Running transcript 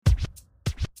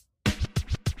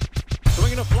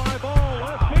a fly ball.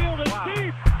 Left field is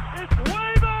deep. It's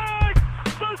way back.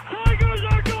 The Tigers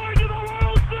are going to the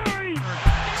World Series.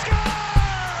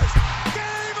 Scores!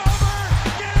 Game over!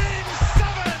 Game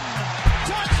 7!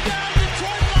 Touchdown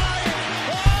Detroit Lions!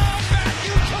 Oh,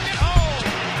 Matthew took it home!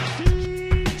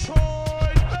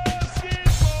 Detroit basketball!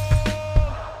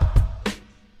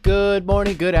 Good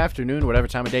morning, good afternoon, whatever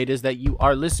time of day it is that you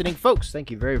are listening. Folks, thank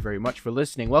you very, very much for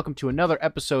listening. Welcome to another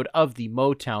episode of the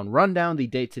Motown Rundown. The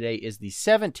date today is the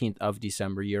 17th of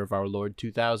December, year of our Lord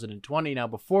 2020. Now,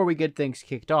 before we get things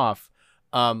kicked off,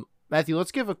 Matthew,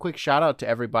 let's give a quick shout out to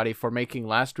everybody for making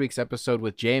last week's episode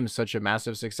with James such a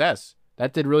massive success.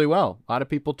 That did really well. A lot of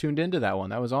people tuned into that one.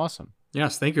 That was awesome.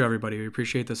 Yes, thank you, everybody. We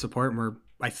appreciate the support.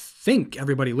 I think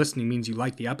everybody listening means you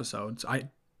like the episodes. I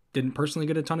didn't personally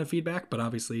get a ton of feedback, but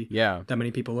obviously that many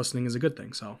people listening is a good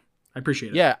thing. So I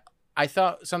appreciate it. Yeah, I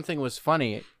thought something was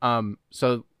funny.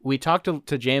 So we talked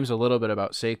to James a little bit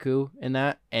about Sekou in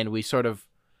that, and we sort of,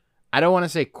 I don't want to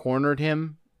say cornered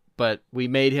him, but we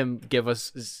made him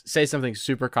say something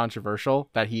super controversial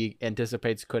that he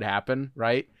anticipates could happen,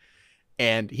 right?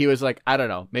 And he was like, I don't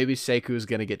know, maybe Sekou is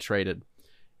going to get traded.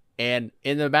 And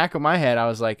in the back of my head, I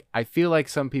was like, I feel like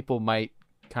some people might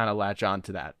kind of latch on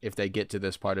to that if they get to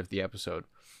this part of the episode.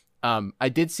 I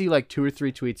did see like 2 or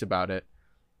 3 tweets about it,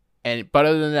 but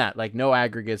other than that, like no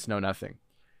aggregates, no nothing.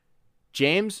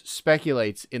 James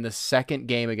speculates in the second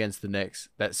game against the Knicks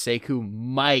that Sekou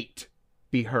might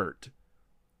be hurt,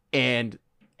 and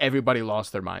everybody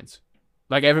lost their minds.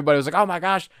 Like everybody was like, "Oh my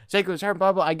gosh, Sekou's hurt!"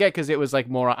 Blah blah. I get because it was like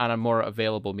more on a more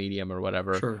available medium or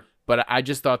whatever. Sure. But I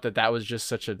just thought that was just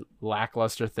such a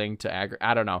lackluster thing to aggregate.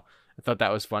 I don't know. I thought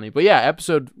that was funny. But yeah,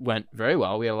 episode went very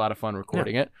well. We had a lot of fun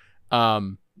recording it.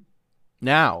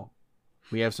 Now,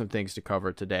 we have some things to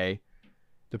cover today.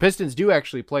 The Pistons do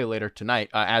actually play later tonight,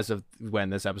 as of when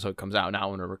this episode comes out,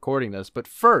 not when we're recording this. But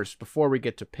first, before we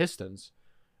get to Pistons,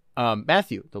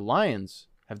 Matthew, the Lions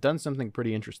have done something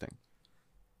pretty interesting.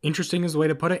 Interesting is the way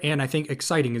to put it, and I think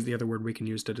exciting is the other word we can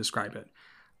use to describe it.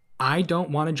 I don't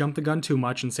want to jump the gun too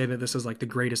much and say that this is like the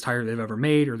greatest hire they've ever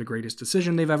made or the greatest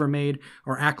decision they've ever made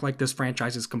or act like this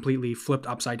franchise is completely flipped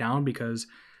upside down, because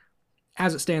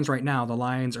as it stands right now, the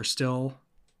Lions are still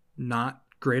not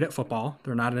great at football.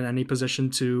 They're not in any position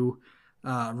to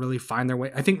really find their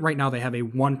way. I think right now they have a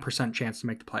 1% chance to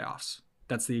make the playoffs.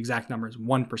 That's the exact number, is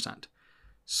 1%.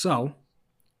 So,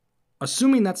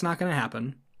 assuming that's not going to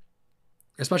happen,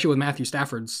 especially with Matthew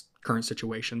Stafford's current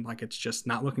situation, like it's just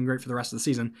not looking great for the rest of the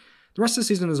season. The rest of the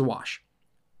season is a wash.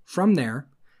 From there,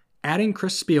 adding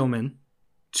Chris Spielman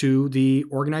to the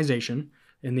organization,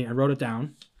 I wrote it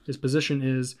down. His position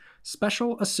is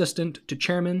Special Assistant to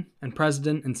Chairman and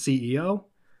President and CEO.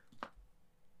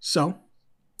 So,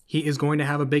 he is going to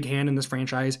have a big hand in this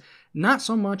franchise, not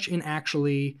so much in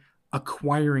actually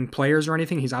acquiring players or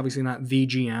anything. He's obviously not the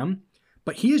GM,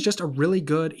 but he is just a really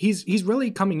good, he's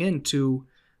really coming in to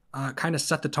kind of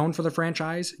set the tone for the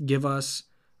franchise, give us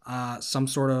some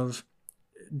sort of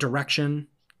direction,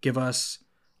 give us,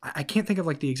 I can't think of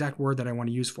like the exact word that I want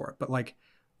to use for it, but like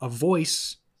a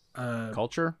voice.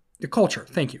 Culture? The culture,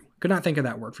 thank you. Could not think of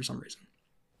that word for some reason.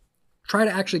 Try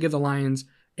to actually give the Lions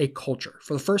a culture.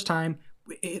 For the first time,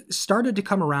 it started to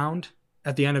come around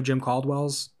at the end of Jim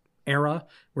Caldwell's era,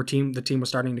 where the team was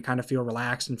starting to kind of feel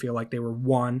relaxed and feel like they were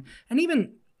one. And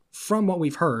even from what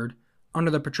we've heard, under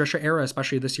the Patricia era,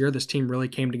 especially this year, this team really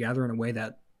came together in a way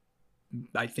that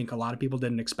I think a lot of people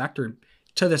didn't expect, or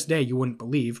to this day you wouldn't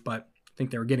believe, but I think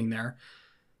they were getting there.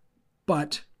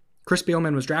 But Chris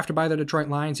Spielman was drafted by the Detroit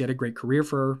Lions. He had a great career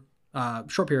for a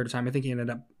short period of time. I think he ended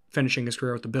up finishing his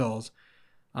career with the Bills.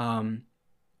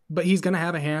 But he's going to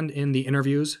have a hand in the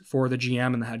interviews for the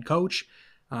GM and the head coach.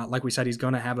 Like we said, he's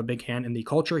going to have a big hand in the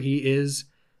culture. He is,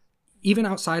 even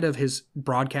outside of his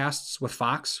broadcasts with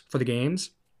Fox for the games,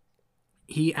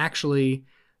 he actually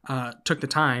took the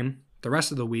time the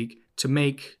rest of the week to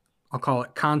make, I'll call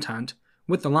it content,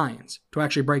 with the Lions to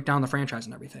actually break down the franchise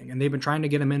and everything. And they've been trying to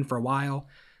get him in for a while.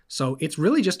 So it's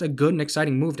really just a good and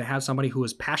exciting move to have somebody who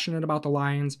is passionate about the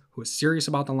Lions, who is serious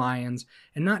about the Lions,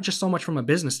 and not just so much from a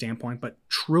business standpoint, but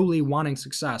truly wanting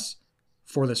success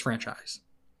for this franchise.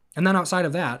 And then outside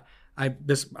of that,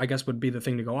 this I guess would be the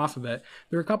thing to go off of it.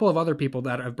 There are a couple of other people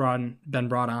that have been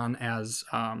brought on as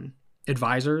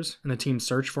advisors in the team's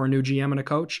search for a new GM and a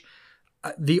coach.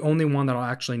 The only one that I'll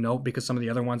actually note, because some of the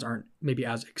other ones aren't maybe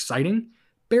as exciting,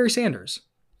 Barry Sanders.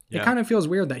 Yeah. It kind of feels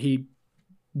weird that he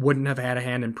wouldn't have had a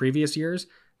hand in previous years.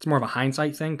 It's more of a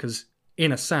hindsight thing, because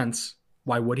in a sense,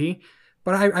 why would he?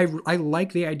 But I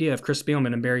like the idea of Chris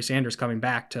Spielman and Barry Sanders coming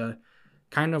back to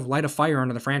kind of light a fire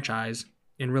under the franchise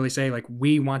and really say, like,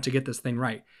 we want to get this thing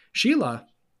right. Sheila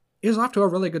is off to a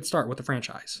really good start with the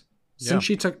franchise. Since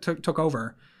she took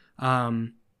over,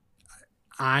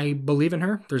 I believe in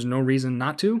her. There's no reason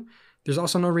not to. There's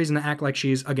also no reason to act like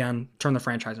she's, again, turned the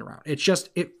franchise around. It's just,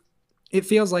 it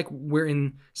feels like we're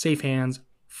in safe hands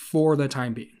for the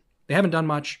time being. They haven't done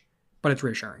much, but it's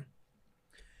reassuring.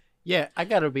 Yeah, I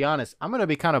got to be honest. I'm going to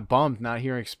be kind of bummed not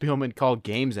hearing Spielman call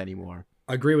games anymore.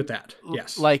 I agree with that.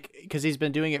 Yes. Like, because he's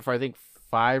been doing it for, I think,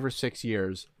 5 or 6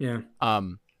 years. Yeah.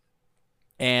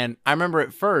 And I remember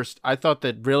at first, I thought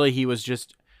that really he was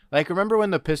just, like, remember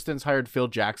when the Pistons hired Phil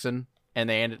Jackson and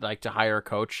they ended, like, to hire a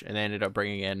coach and they ended up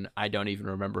bringing in, I don't even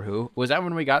remember who. Was that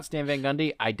when we got Stan Van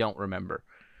Gundy? I don't remember.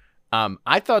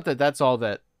 I thought that that's all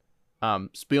that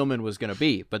Spielman was going to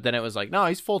be. But then it was like, no,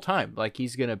 he's full-time. Like,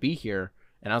 he's going to be here.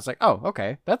 And I was like, oh,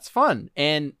 okay, that's fun.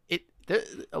 And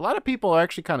a lot of people are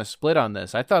actually kind of split on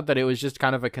this. I thought that it was just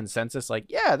kind of a consensus, like,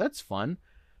 yeah, that's fun.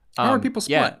 How are people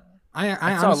split? Yeah. I saw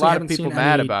a honestly lot haven't of people seen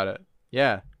mad any... about it.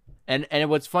 Yeah. And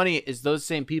what's funny is those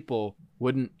same people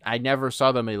I never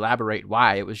saw them elaborate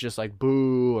why. It was just like,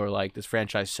 boo, or like, this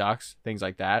franchise sucks, things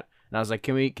like that. And I was like,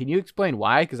 can you explain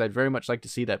why? Because I'd very much like to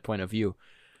see that point of view.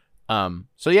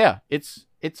 So yeah, it's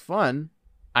fun.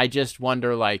 I just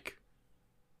wonder, like,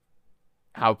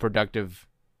 how productive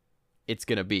it's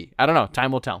going to be. I don't know.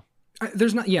 Time will tell.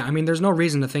 There's no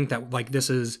reason to think that, like, this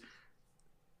is,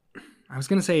 I was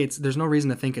going to say there's no reason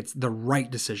to think it's the right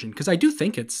decision, because I do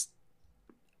think it's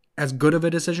as good of a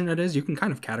decision it is. You can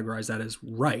kind of categorize that as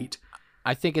right.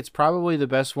 I think it's probably the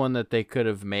best one that they could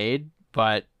have made,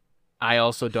 but I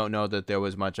also don't know that there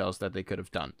was much else that they could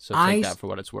have done. So take that for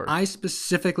what it's worth. I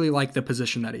specifically like the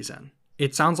position that he's in.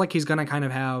 It sounds like he's going to kind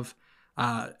of have,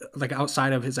 like,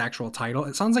 outside of his actual title,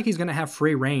 it sounds like he's going to have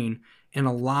free reign in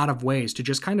a lot of ways to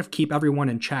just kind of keep everyone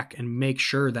in check and make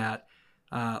sure that,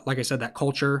 like I said, that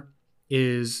culture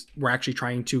is, we're actually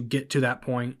trying to get to that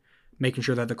point, making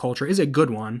sure that the culture is a good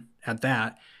one at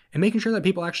that, and making sure that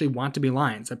people actually want to be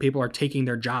Lions, that people are taking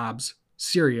their jobs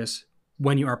serious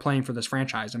when you are playing for this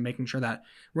franchise, and making sure that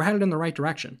we're headed in the right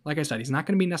direction. Like I said, he's not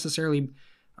going to be necessarily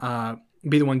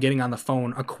be the one getting on the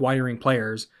phone, acquiring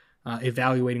players,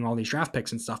 evaluating all these draft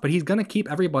picks and stuff, but he's going to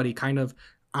keep everybody kind of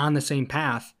on the same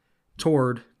path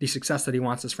toward the success that he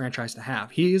wants this franchise to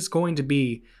have. He is going to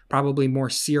be probably more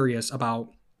serious about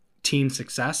team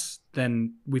success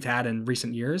than we've had in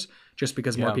recent years, just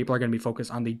because more people are going to be focused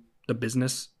on the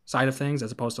business side of things,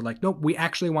 as opposed to, like, nope, we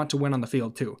actually want to win on the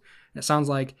field too. And it sounds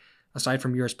like, aside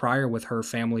from years prior with her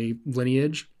family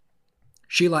lineage,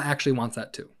 Sheila actually wants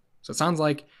that too. So it sounds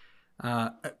like,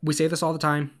 we say this all the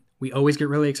time, we always get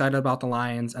really excited about the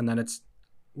Lions, and then it's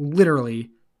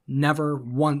literally never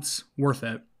once worth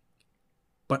it.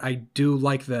 But I do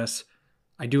like this.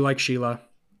 I do like Sheila.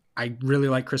 I really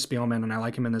like Chris Spielman, and I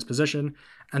like him in this position.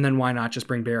 And then why not just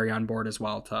bring Barry on board as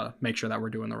well to make sure that we're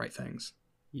doing the right things?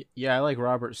 Yeah, I like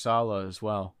Robert Saleh as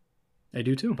well. I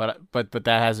do too. But that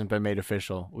hasn't been made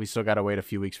official. We still got to wait a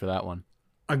few weeks for that one.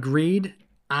 Agreed.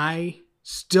 I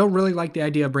still really like the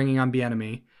idea of bringing on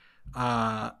Bieniemy. But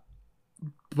I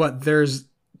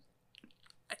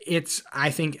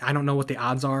don't know what the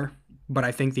odds are, but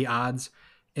I think the odds,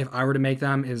 if I were to make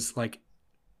them, is like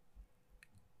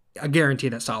a guarantee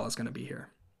that Saleh's going to be here.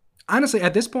 Honestly,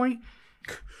 at this point,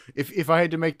 if I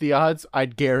had to make the odds,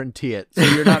 I'd guarantee it. So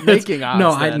you're not making odds.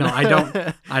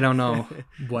 I don't know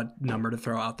what number to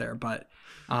throw out there, but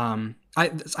I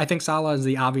think Saleh is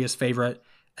the obvious favorite.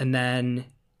 And then,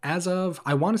 as of,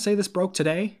 I want to say this broke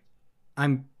today,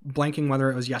 I'm blanking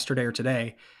whether it was yesterday or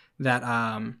today, that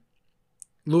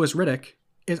Louis Riddick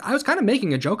I was kind of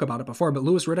making a joke about it before, but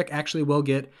Louis Riddick actually will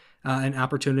get an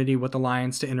opportunity with the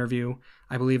Lions to interview.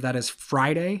 I believe that is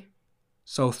Friday.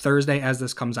 So Thursday, as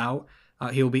this comes out,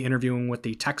 he will be interviewing with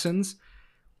the Texans.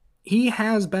 He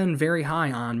has been very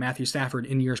high on Matthew Stafford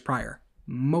in years prior.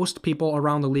 Most people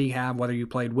around the league have, whether you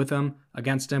played with him,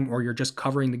 against him, or you're just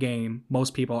covering the game,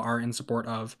 most people are in support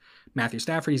of Matthew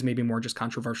Stafford. He's maybe more just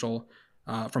controversial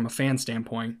from a fan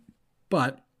standpoint.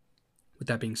 But with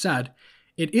that being said,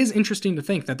 it is interesting to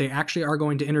think that they actually are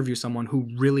going to interview someone who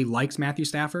really likes Matthew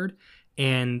Stafford.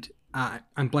 And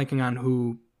I'm blanking on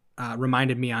who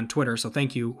reminded me on Twitter, so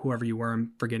thank you, whoever you were.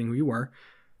 I'm forgetting who you were.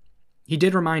 He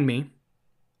did remind me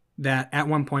that at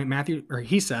one point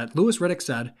Louis Riddick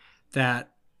said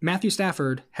that Matthew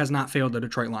Stafford has not failed the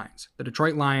Detroit Lions. The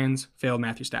Detroit Lions failed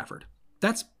Matthew Stafford.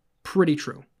 That's pretty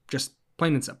true, just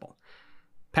plain and simple.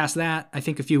 Past that, I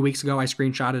think a few weeks ago I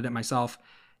screenshotted it myself,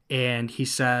 and he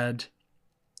said,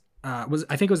 I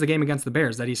think it was the game against the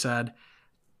Bears that he said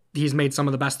he's made some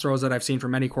of the best throws that I've seen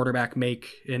from any quarterback make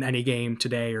in any game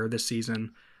today or this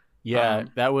season. Yeah,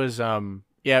 that was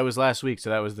it was last week, so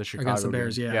that was the Chicago against the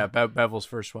Bears. game. Yeah, Bevel's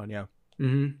first one. Yeah.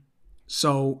 Mm-hmm.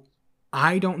 So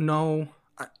I don't know.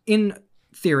 In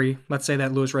theory, let's say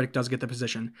that Louis Riddick does get the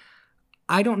position.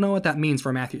 I don't know what that means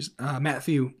for Matthew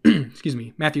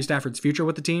Stafford's future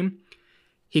with the team.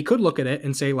 He could look at it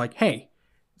and say like, hey,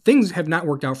 things have not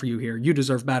worked out for you here. You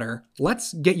deserve better.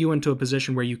 Let's get you into a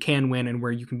position where you can win and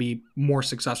where you can be more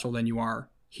successful than you are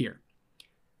here.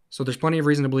 So there's plenty of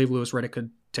reason to believe Louis Riddick could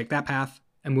take that path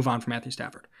and move on from Matthew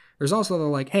Stafford. There's also the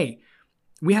like, hey,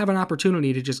 we have an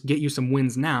opportunity to just get you some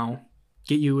wins now,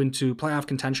 get you into playoff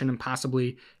contention and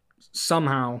possibly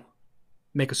somehow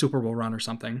make a Super Bowl run or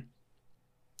something.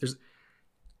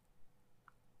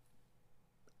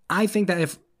 I think that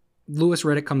if Louis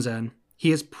Riddick comes in,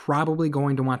 he is probably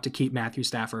going to want to keep Matthew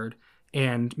Stafford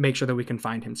and make sure that we can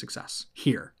find him success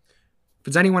here. If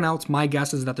it's anyone else, my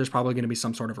guess is that there's probably going to be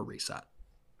some sort of a reset.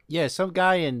 Yeah, some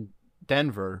guy in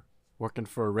Denver working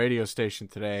for a radio station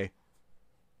today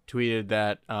tweeted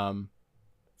that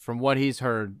from what he's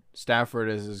heard, Stafford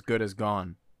is as good as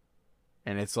gone.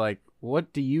 And it's like,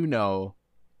 what do you know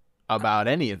about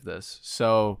any of this?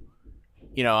 So,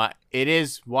 it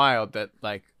is wild that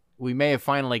like we may have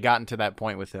finally gotten to that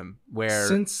point with him where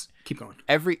keep going.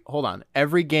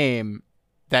 Every game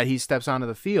that he steps onto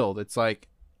the field, it's like,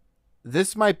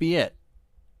 this might be it.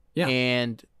 Yeah.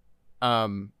 And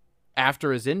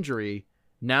after his injury,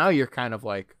 now you're kind of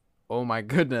like, oh my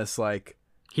goodness, like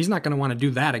he's not going to want to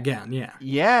do that again. Yeah.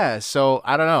 Yeah. So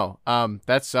I don't know.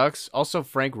 That sucks. Also,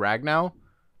 Frank Ragnow,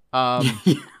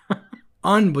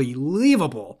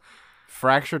 unbelievable.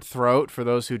 Fractured throat. For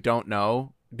those who don't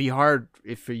know, be hard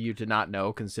for you to not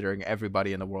know, considering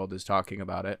everybody in the world is talking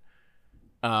about it.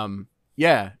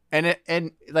 Yeah,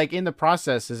 and like in the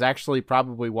process is actually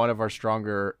probably one of our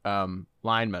stronger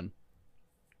linemen.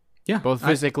 Yeah, both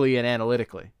physically and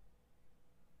analytically.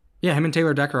 Yeah, him and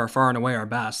Taylor Decker are far and away our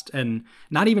best, and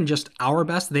not even just our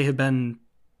best. They have been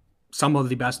some of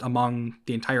the best among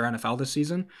the entire NFL this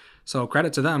season. So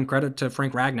credit to them. Credit to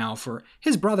Frank Ragnow for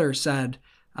his brother said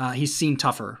he's seen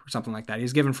tougher or something like that.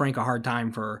 He's given Frank a hard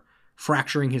time for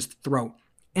fracturing his throat,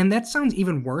 and that sounds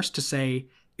even worse to say.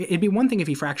 It'd be one thing if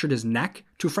he fractured his neck.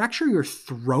 To fracture your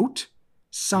throat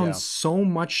sounds so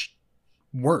much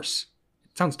worse.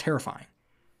 It sounds terrifying.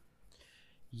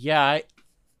 Yeah,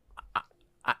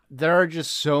 I, there are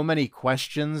just so many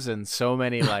questions and so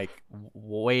many like,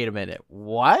 wait a minute,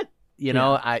 what? What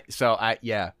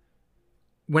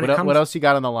else you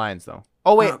got on the lines though?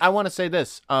 Oh wait, I want to say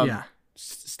this.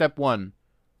 Step one,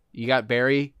 you got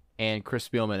Barry and Chris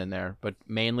Spielman in there, but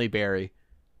mainly Barry.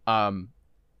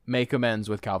 Make amends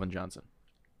with Calvin Johnson.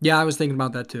 Yeah, I was thinking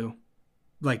about that too.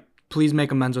 Like, please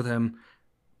make amends with him.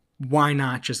 Why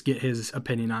not just get his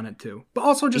opinion on it too? But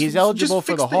also he's eligible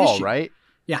for the Hall, issue. Right?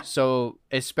 Yeah. So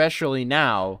especially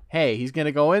now, hey, he's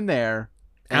gonna go in there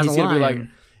and he's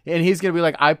gonna be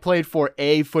like, I played for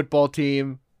a football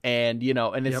team, and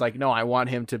and it's like, no, I want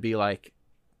him to be like,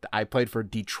 I played for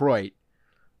Detroit.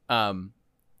 I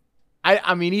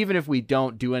mean, even if we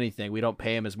don't do anything, we don't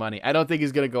pay him his money, I don't think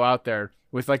he's gonna go out there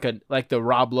with like the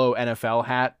Rob Lowe NFL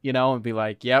hat, and be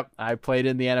like, yep, I played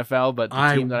in the NFL, but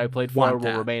the team that I played for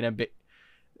will remain in.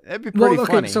 That'd be pretty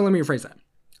funny. So let me rephrase that.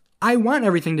 I want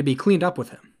everything to be cleaned up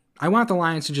with him. I want the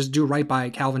Lions to just do right by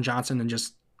Calvin Johnson and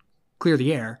just clear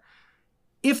the air.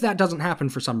 If that doesn't happen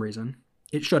for some reason,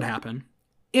 it should happen.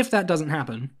 If that doesn't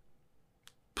happen,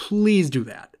 please do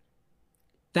that.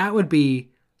 That would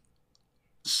be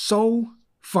so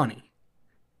funny.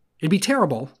 It'd be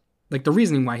terrible, like the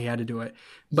reasoning why he had to do it,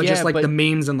 but just like the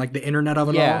memes and like the internet of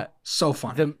it all, so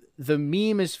funny. The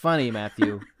meme is funny,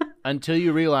 Matthew, until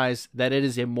you realize that it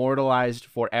is immortalized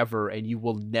forever and you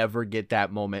will never get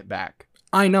that moment back.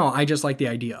 I know. I just like the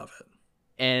idea of it.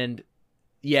 And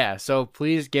yeah, so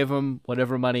please give him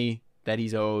whatever money that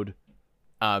he's owed.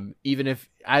 Even if,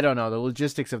 I don't know, the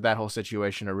logistics of that whole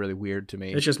situation are really weird to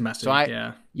me. It's just messy. So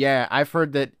I've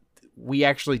heard that we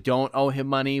actually don't owe him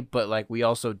money, but like we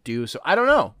also do. So I don't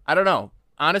know.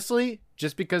 Honestly,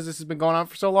 just because this has been going on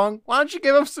for so long, why don't you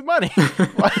give him some money?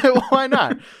 Why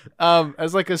not?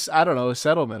 As like a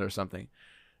settlement or something.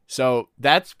 So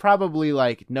that's probably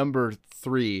like number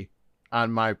 3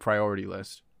 on my priority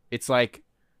list. It's like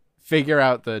figure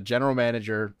out the general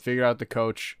manager, figure out the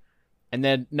coach, and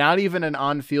then not even an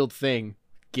on-field thing.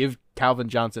 Give Calvin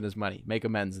Johnson his money. Make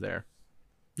amends there.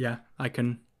 Yeah, I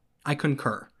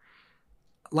concur.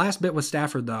 Last bit with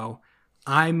Stafford, though.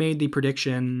 I made the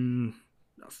prediction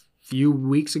a few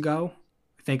weeks ago.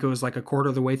 I think it was like a quarter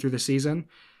of the way through the season.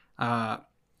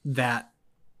 That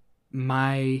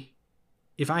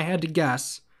if I had to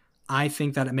guess, I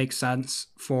think that it makes sense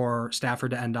for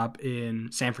Stafford to end up in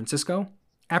San Francisco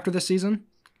after this season.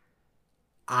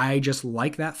 I just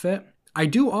like that fit. I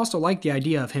do also like the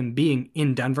idea of him being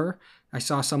in Denver. I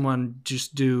saw someone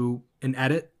just do an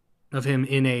edit of him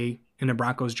in a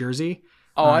Broncos jersey.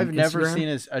 Oh, on I've never Instagram.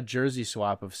 seen a jersey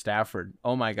swap of Stafford.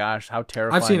 Oh my gosh, how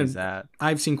terrifying is that?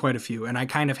 I've seen quite a few, and I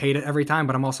kind of hate it every time.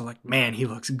 But I'm also like, man, he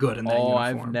looks good in that Oh,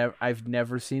 uniform. I've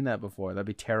never seen that before. That'd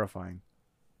be terrifying.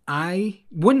 I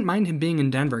wouldn't mind him being in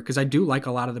Denver because I do like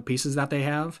a lot of the pieces that they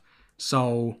have.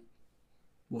 So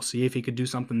we'll see if he could do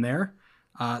something there.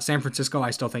 San Francisco,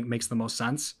 I still think makes the most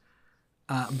sense.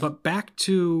 But back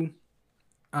to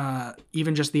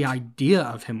even just the idea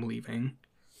of him leaving.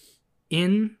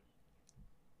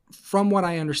 From what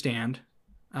I understand,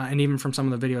 and even from some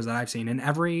of the videos that I've seen, in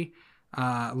every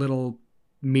little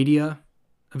media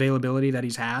availability that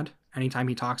he's had, anytime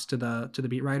he talks to the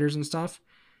beat writers and stuff,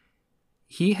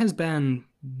 he has been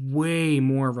way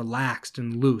more relaxed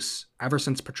and loose ever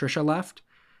since Patricia left.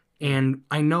 And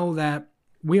I know that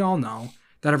we all know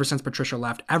that ever since Patricia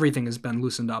left, everything has been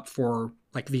loosened up for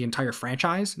like the entire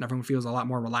franchise, and everyone feels a lot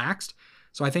more relaxed.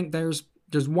 So I think there's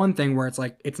one thing where it's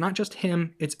like, it's not just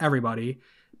him, it's everybody.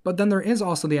 But then there is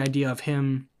also the idea of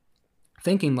him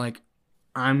thinking like,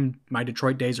 my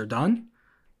Detroit days are done.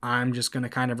 I'm just going to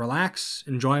kind of relax,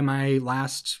 enjoy my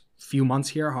last few months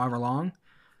here, however long,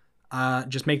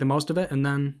 just make the most of it, and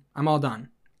then I'm all done.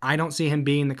 I don't see him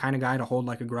being the kind of guy to hold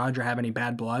like a grudge or have any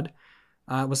bad blood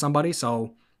with somebody.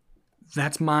 So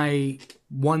that's my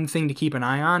one thing to keep an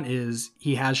eye on, is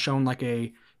he has shown like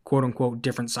a quote unquote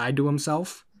different side to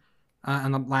himself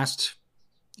in the last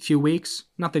few weeks.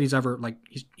 Not that he's ever like,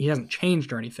 he hasn't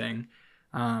changed or anything.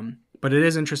 But it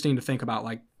is interesting to think about,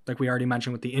 like we already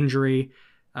mentioned with the injury,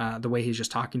 the way he's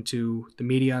just talking to the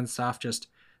media and stuff. Just,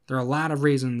 there are a lot of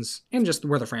reasons, and just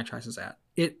where the franchise is at.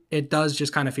 It does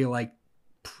just kind of feel like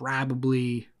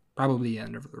probably the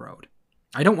end of the road.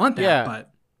 I don't want that, Yeah.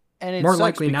 but And it more sucks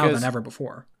likely now than because ever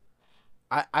before.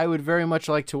 I would very much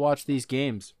like to watch these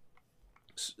games,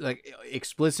 like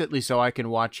explicitly, so I can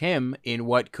watch him in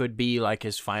what could be like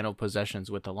his final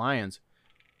possessions with the Lions.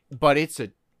 But it's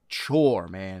a chore,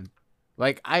 man.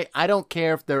 Like I don't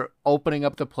care if they're opening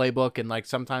up the playbook and like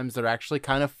sometimes they're actually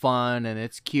kind of fun and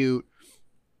it's cute.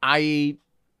 It's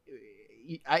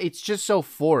just so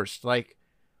forced. Like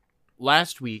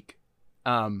last week,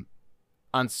 on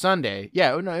Sunday,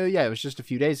 it was just a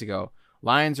few days ago.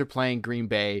 Lions are playing Green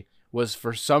Bay. Was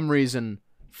for some reason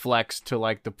flexed to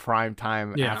like the prime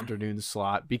time afternoon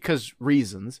slot because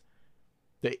reasons.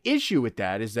 The issue with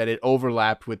that is that it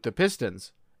overlapped with the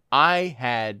Pistons. I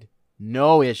had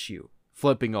no issue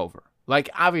flipping over. Like,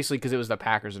 obviously, because it was the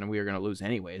Packers and we were going to lose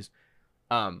anyways.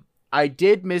 I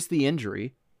did miss the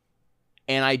injury,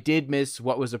 and I did miss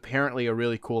what was apparently a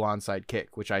really cool onside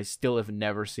kick, which I still have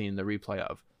never seen the replay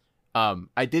of.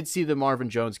 I did see the Marvin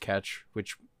Jones catch,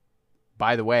 which,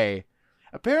 by the way,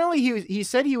 apparently he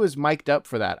said he was mic'd up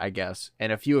for that, I guess,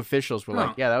 and a few officials were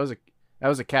like, "Yeah, that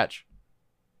was a catch."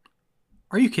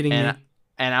 Are you kidding me?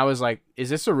 And I was like, "Is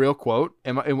this a real quote?"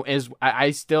 I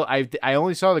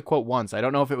only saw the quote once. I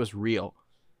don't know if it was real.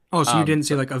 Oh, so you didn't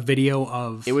see like a video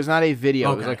of? It was not a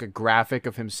video. Okay. It was like a graphic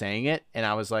of him saying it, and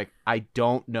I was like, I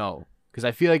don't know, because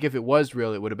I feel like if it was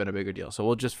real, it would have been a bigger deal. So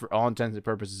we'll just, for all intents and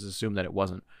purposes, assume that it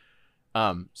wasn't.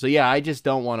 So yeah, I just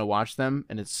don't want to watch them,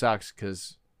 and it sucks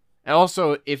because. And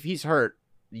also, if he's hurt,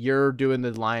 you're doing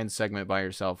the Lions segment by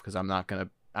yourself because I'm not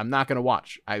gonna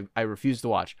watch. I refuse to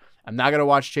watch. I'm not gonna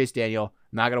watch Chase Daniel.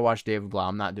 I'm not gonna watch David Blau.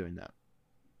 I'm not doing that.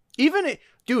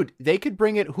 Dude, they could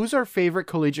bring it. Who's our favorite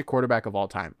collegiate quarterback of all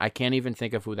time? I can't even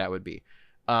think of who that would be.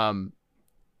 No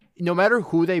matter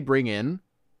who they bring in,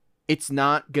 it's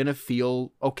not gonna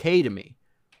feel okay to me.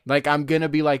 Like, I'm gonna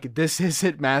be like, this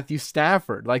isn't Matthew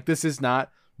Stafford. Like, this is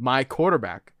not my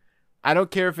quarterback. I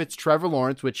don't care if it's Trevor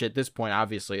Lawrence, which at this point,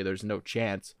 obviously, there's no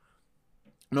chance.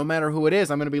 No matter who it is,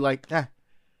 I'm going to be like,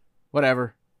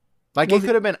 whatever. Like, it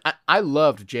could have been, I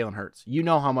loved Jalen Hurts. You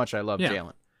know how much I love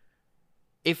Jalen.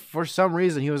 If for some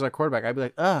reason he was our quarterback, I'd be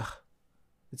like,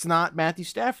 it's not Matthew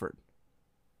Stafford.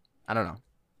 I don't know.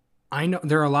 I know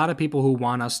there are a lot of people who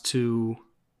want us to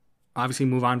obviously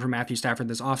move on from Matthew Stafford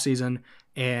this offseason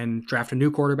and draft a new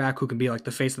quarterback who can be like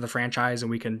the face of the franchise, and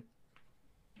we can,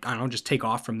 I don't know, just take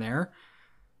off from there.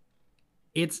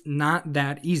 It's not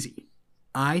that easy.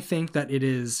 I think that it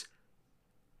is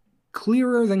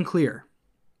clearer than clear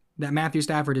that Matthew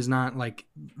Stafford is not like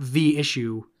the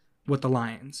issue with the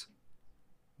Lions.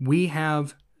 We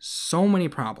have so many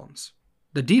problems.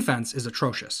 The defense is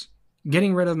atrocious.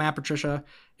 Getting rid of Matt Patricia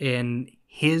in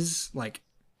his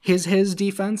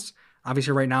defense,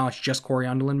 obviously right now it's just Corey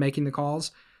Underlin making the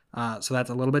calls, so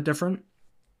that's a little bit different.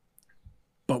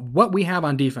 But what we have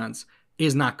on defense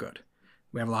is not good.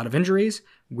 We have a lot of injuries.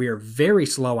 We're very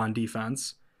slow on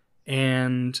defense.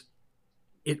 And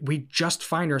we just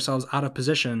find ourselves out of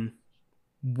position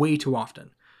way too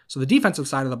often. So the defensive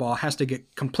side of the ball has to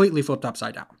get completely flipped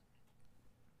upside down.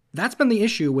 That's been the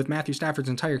issue with Matthew Stafford's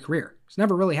entire career. He's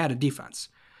never really had a defense.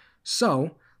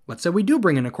 So let's say we do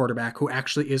bring in a quarterback who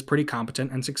actually is pretty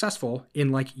competent and successful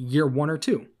in like year 1 or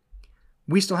 2.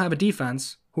 We still have a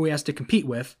defense who he has to compete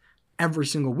with every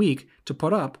single week to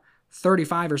put up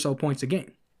 35 or so points a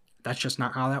game. That's just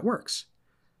not how that works.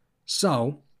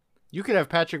 So You could have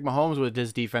Patrick Mahomes with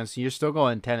his defense, and you're still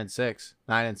going 10-6,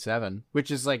 9-7,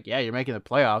 which is like, yeah, you're making the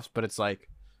playoffs, but it's like,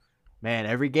 man,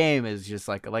 every game is just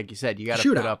like you said, you got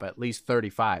to put up at least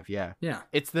 35. Yeah, yeah,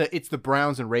 it's the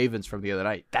Browns and Ravens from the other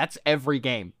night. That's every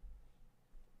game.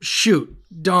 Shoot,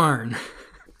 darn.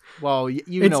 Well, you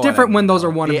it's know different what I mean, when those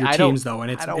are though. one of your I teams, don't- though,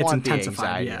 and it's I don't want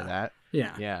intensified. the anxiety of that.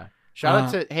 Yeah.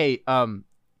 Shout out to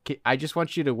I just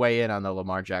want you to weigh in on the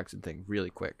Lamar Jackson thing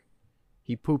really quick.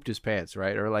 He pooped his pants,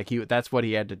 right? Or like that's what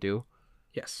he had to do.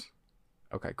 Yes.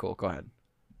 Okay, cool. Go ahead.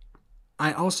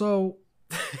 I also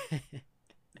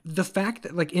the fact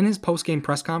that like in his post-game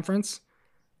press conference,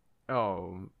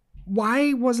 Oh,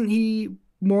 why wasn't he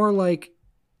more like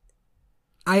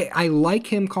I like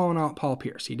him calling out Paul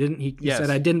Pierce. He Yes, said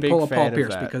I didn't big pull a Paul fan of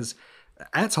Pierce that. because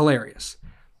that's hilarious.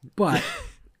 But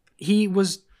he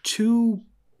was too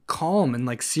calm and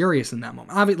like serious in that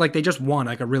moment. Obviously, like they just won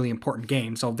like a really important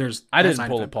game, so there's I that didn't side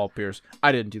pull of a it. Paul Pierce.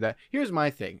 I didn't do that. Here's my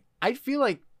thing. I feel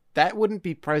like that wouldn't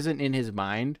be present in his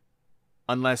mind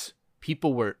unless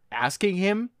people were asking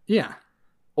him, Yeah,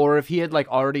 or if he had like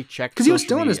already checked. because he was social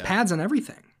still in his media. pads and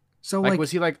everything. So Like, like was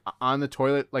he like on the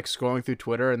toilet, like scrolling through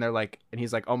Twitter, and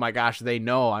he's like, "Oh my gosh, they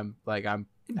know I'm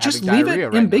just having leave diarrhea it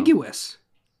right now." ambiguous.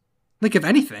 Like if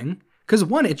anything, because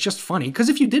one, it's just funny. Because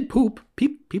if you did poop,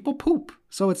 people poop,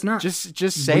 so it's not Just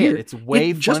say weird. it. It's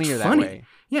way just funnier that funny. way.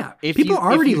 Yeah, If people you-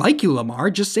 already if you- like you,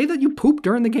 Lamar. Just say that you pooped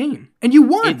during the game and you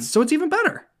won, It's- so it's even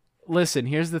better. Listen,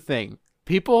 here's the thing.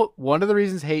 One of the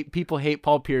reasons people hate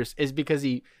Paul Pierce is because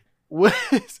he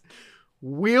was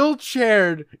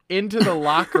wheelchaired into the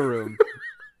locker room.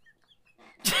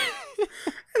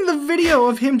 And the video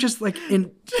of him just like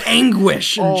in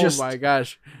anguish and Oh just my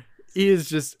gosh. He is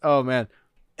just, oh man.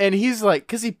 And he's like,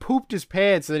 because he pooped his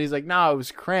pants, and then he's like, no, it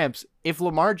was cramps. If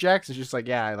Lamar Jackson's just like,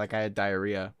 yeah, like I had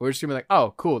diarrhea, we're just gonna be like,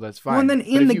 oh, cool, that's fine. Well, and then But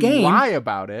in if the you game- lie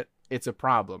about it, it's a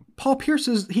problem. Paul Pierce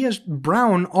he has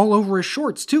brown all over his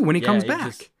shorts too when he comes he back.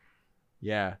 just-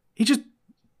 yeah. He just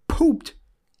pooped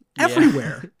Yeah.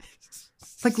 everywhere.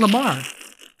 Like Lamar.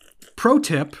 Pro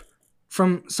tip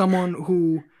from someone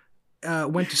who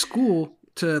went to school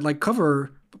to like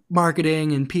cover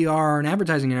marketing and PR and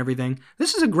advertising and everything.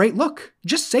 This is a great look.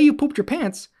 Just say you pooped your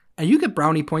pants and you get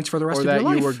brownie points for the rest Or of that your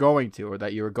life. you were going to,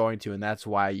 and that's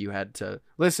why you had to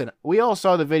listen. We all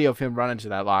saw the video of him run into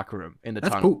that locker room in the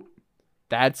That's tunnel. poop.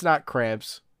 That's not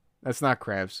cramps. That's not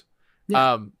cramps.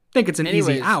 Yeah. Um, I think it's an easy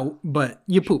anyways. out, but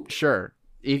you pooped. sure.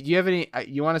 If you have any,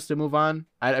 you want us to move on?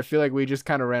 I feel like we just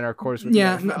kind of ran our course with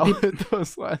Yeah, the no, NFL with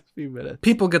those last few minutes.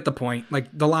 People get the point. Like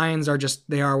the Lions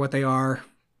they are what they are.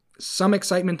 Some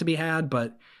excitement to be had,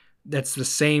 but that's the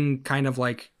same kind of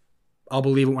like, I'll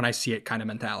believe it when I see it kind of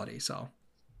mentality. So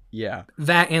Yeah,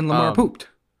 that and Lamar pooped.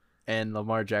 and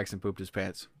Lamar Jackson pooped his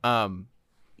pants. If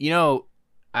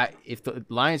the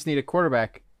Lions need a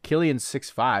quarterback, Killian's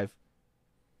 6'5".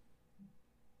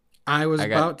 I was you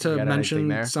about got to anything mention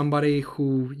there? somebody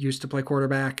who used to play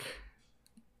quarterback,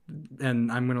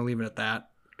 and I'm going to leave it at that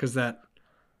because that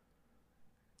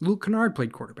Luke Kennard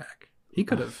played quarterback. He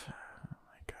could have.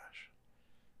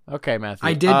 Okay, Matthew.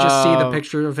 I did just see the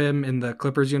picture of him in the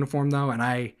Clippers uniform though,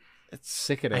 and It's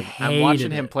sickening. I I'm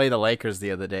watching hated him it. play the Lakers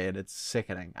the other day, and it's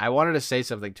sickening. I wanted to say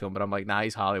something to him, but I'm like, nah,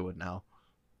 he's Hollywood now.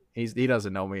 He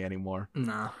doesn't know me anymore.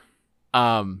 nah.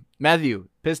 Matthew,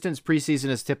 Pistons preseason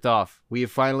is tipped off. We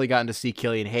have finally gotten to see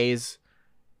Killian Hayes,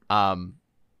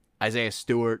 Isaiah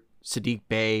Stewart, Sadiq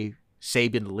Bey,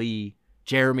 Saban Lee,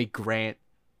 Jeremy Grant,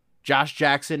 Josh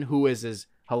Jackson, who is as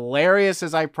hilarious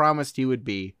as I promised he would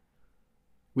be.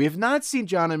 We have not seen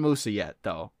John and Musa yet,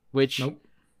 though, which Nope.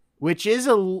 which is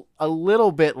a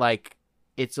little bit like,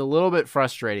 it's a little bit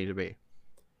frustrating to me.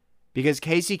 Because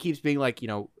Casey keeps being like,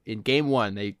 in game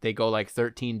 1, they go like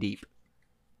 13 deep.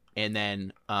 And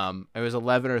then it was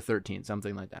 11 or 13,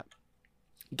 something like that.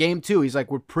 Game 2, he's like,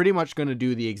 we're pretty much going to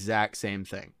do the exact same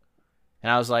thing.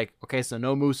 And I was like, okay, so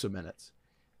no Musa minutes.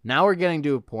 Now we're getting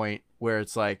to a point where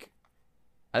it's like,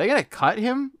 are they going to cut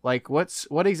him? Like, what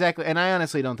exactly? And I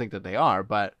honestly don't think that they are.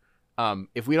 But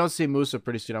if we don't see Musa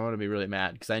pretty soon, I'm going to be really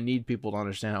mad because I need people to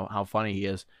understand how funny he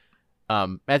is.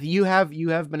 Matthew, you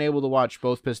have been able to watch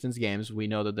both Pistons games. We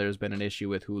know that there's been an issue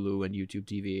with Hulu and YouTube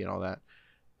TV and all that.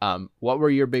 What were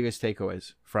your biggest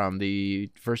takeaways from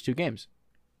the first 2 games?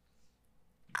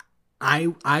 I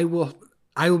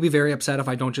will be very upset if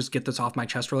I don't just get this off my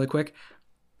chest really quick.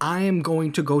 I am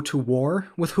going to go to war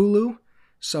with Hulu.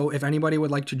 So if anybody would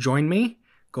like to join me,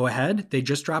 go ahead. They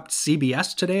just dropped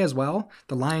CBS today as well.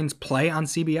 The Lions play on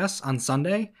CBS on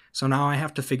Sunday. So now I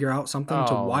have to figure out something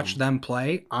to watch them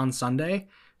play on Sunday.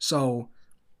 So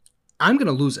I'm going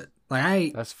to lose it.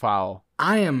 That's foul.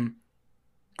 I am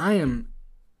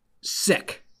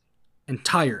sick and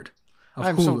tired of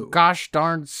I'm Hulu. so gosh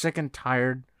darn sick and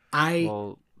tired. I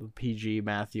Well, PG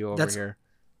Matthew over here.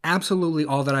 absolutely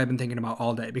all that I've been thinking about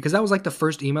all day, because that was like the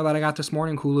first email that I got this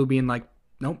morning, Hulu being like,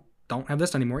 nope, don't have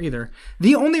this anymore either.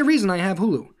 The only reason I have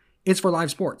Hulu is for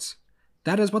live sports.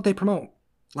 That is what they promote,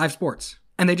 live sports,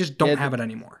 and they just don't have it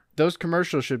anymore. Those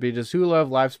commercials should be just Hulu have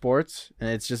live sports, and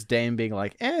it's just Dame being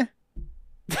like,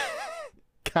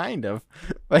 kind of,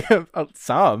 like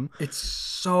some. It's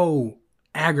so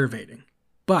aggravating.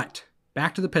 But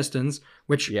back to the Pistons,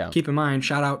 which, keep in mind,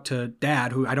 shout out to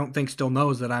Dad, who I don't think still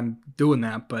knows that I'm doing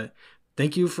that, but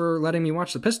thank you for letting me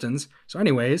watch the Pistons. So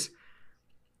anyways,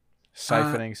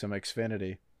 siphoning some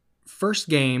Xfinity. First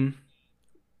game,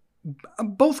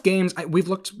 both games, we've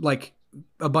looked like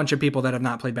a bunch of people that have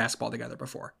not played basketball together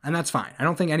before, and that's fine. I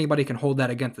don't think anybody can hold that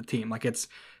against the team. Like, it's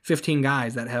 15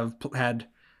 guys that have had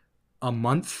a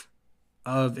month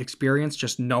of experience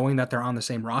just knowing that they're on the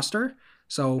same roster.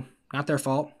 So not their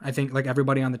fault. I think like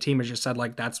everybody on the team has just said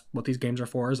like that's what these games are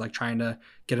for, is like trying to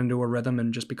get into a rhythm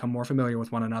and just become more familiar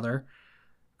with one another.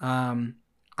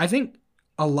 I think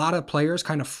a lot of players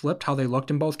kind of flipped how they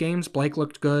looked in both games. Blake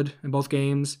looked good in both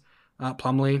games.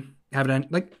 Plumlee,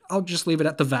 I'll just leave it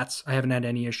at the vets. I haven't had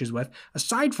any issues with,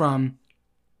 aside from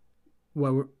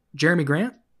Jeremy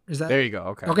Grant. Is that there? You go.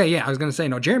 Okay. Okay. Yeah, I was gonna say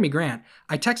no. Jeremy Grant.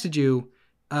 I texted you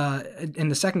in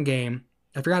the second game.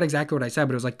 I forgot exactly what I said,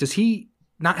 but it was like, does he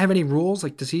not have any rules?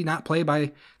 Like, does he not play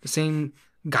by the same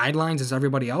guidelines as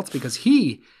everybody else? Because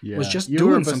he was just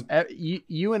doing some.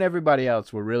 You and everybody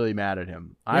else were really mad at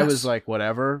him. Yes. I was like,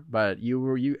 whatever, but you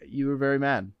were very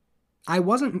mad. I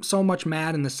wasn't so much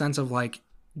mad in the sense of like,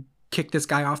 kick this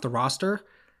guy off the roster,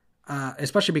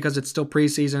 especially because it's still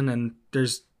preseason and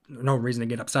there's no reason to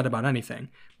get upset about anything.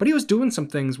 But he was doing some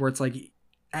things where it's like,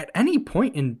 at any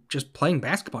point in just playing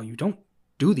basketball, you don't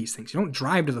do these things. You don't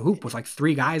drive to the hoop with like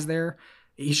 3 guys there.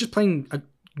 He's just playing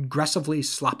aggressively,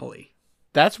 sloppily.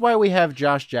 That's why we have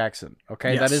Josh Jackson.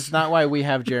 Okay. Yes. That is not why we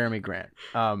have Jeremy Grant.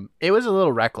 It was a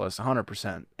little reckless,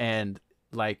 100%. And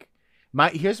like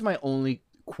here's my only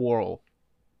quarrel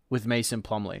with Mason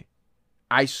Plumlee.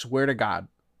 I swear to God,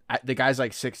 the guy's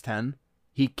like 6'10".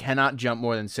 He cannot jump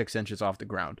more than 6 inches off the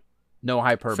ground. No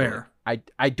hyperbole. Fair.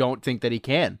 I don't think that he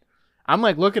can. I'm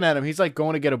like looking at him. He's like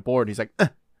going to get a board. He's like,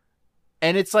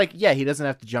 and it's like, yeah, he doesn't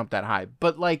have to jump that high,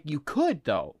 but like you could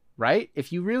though, right?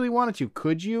 If you really wanted to,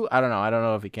 could you? I don't know. I don't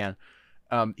know if he can.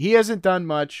 He hasn't done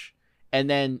much. And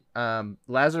then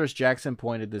Lazarus Jackson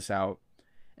pointed this out,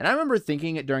 and I remember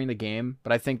thinking it during the game,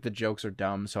 but I think the jokes are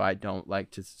dumb, so I don't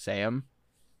like to say them.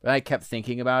 But I kept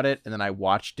thinking about it, and then I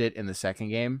watched it in the second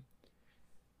game.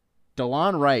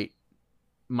 DeLon Wright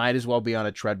might as well be on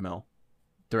a treadmill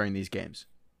during these games,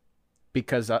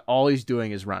 because all he's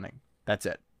doing is running. That's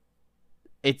it.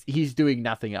 He's doing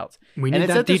nothing else. We need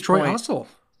that Detroit hustle.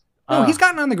 No, he's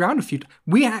gotten on the ground a few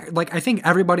times. I think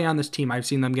everybody on this team, I've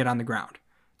seen them get on the ground.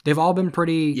 They've all been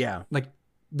pretty, like,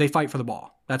 they fight for the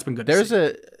ball. That's been good to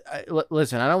see.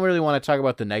 Listen, I don't really want to talk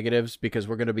about the negatives because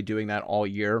we're going to be doing that all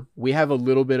year. We have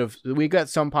we got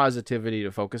some positivity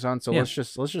to focus on, so let's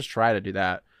just try to do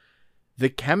that. The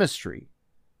chemistry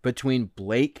between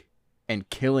Blake and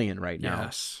Killian right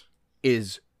now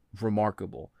is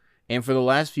remarkable. And for the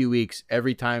last few weeks,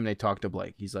 every time they talk to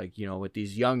Blake, he's like, with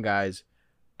these young guys,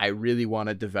 I really want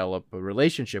to develop a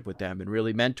relationship with them and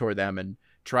really mentor them and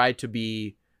try to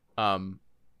be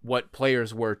what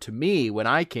players were to me when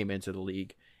I came into the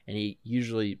league. And he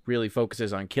usually really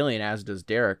focuses on Killian, as does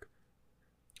Derek.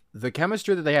 The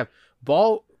chemistry that they have,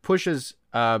 ball pushes,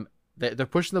 they're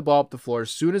pushing the ball up the floor.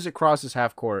 As soon as it crosses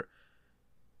half court,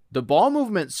 the ball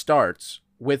movement starts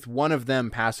with one of them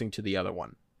passing to the other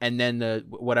one. And then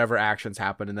whatever actions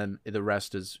happen, and then the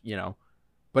rest is,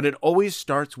 but it always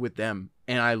starts with them.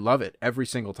 And I love it every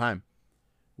single time.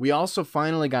 We also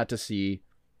finally got to see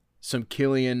some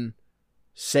Killian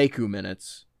Sekou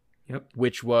minutes,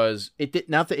 which was, it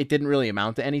didn't really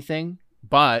amount to anything,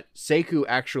 but Sekou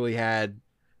actually had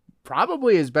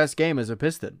probably his best game as a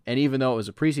Piston. And even though it was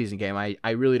a preseason game, I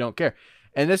really don't care.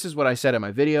 And this is what I said in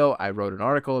my video. I wrote an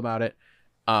article about it.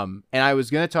 And I was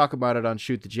going to talk about it on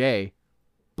Shoot the J,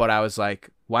 but I was like,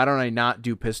 why don't I not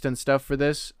do Piston stuff for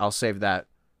this? I'll save that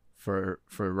for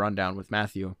rundown with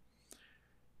Matthew.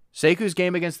 Seku's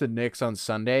game against the Knicks on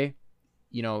Sunday,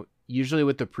 usually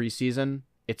with the preseason,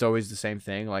 it's always the same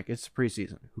thing. Like, it's the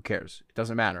preseason. Who cares? It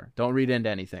doesn't matter. Don't read into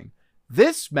anything.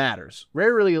 This matters.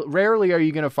 Rarely are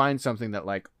you going to find something that,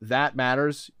 like, that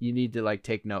matters. You need to, like,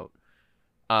 take note.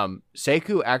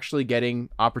 Sekou actually getting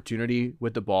opportunity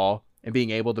with the ball and being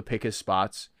able to pick his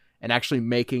spots and actually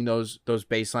making those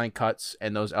baseline cuts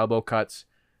and those elbow cuts,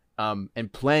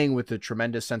 and playing with a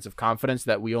tremendous sense of confidence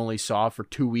that we only saw for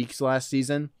 2 weeks last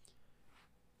season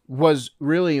was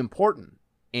really important.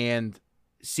 And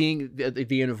seeing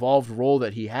the involved role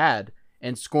that he had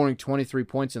and scoring 23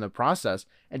 points in the process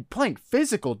and playing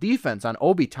physical defense on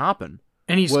Obi Toppin.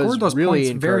 And he scored those really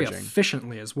points very encouraging.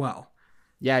 efficiently as well.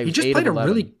 Yeah, he just played a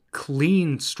really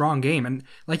clean, strong game. And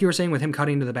like you were saying with him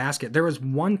cutting to the basket, there was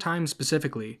one time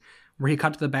specifically where he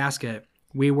cut to the basket.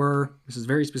 This is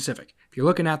very specific. If you're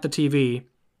looking at the TV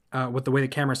with the way the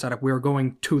camera set up, we were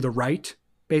going to the right,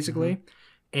 basically.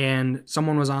 Mm-hmm. And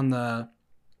someone was on the,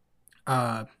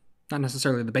 not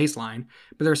necessarily the baseline,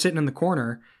 but they were sitting in the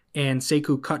corner, and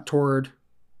Sekou cut toward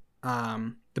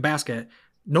the basket.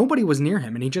 Nobody was near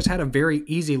him, and he just had a very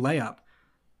easy layup.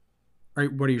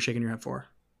 What are you shaking your head for?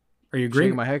 Are you agreeing?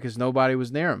 Shaking my head because nobody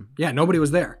was near him. Yeah, nobody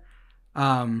was there.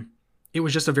 It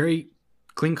was just a very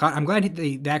clean cut. I'm glad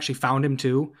they actually found him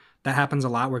too. That happens a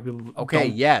lot where people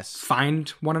don't find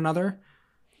one another.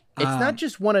 It's not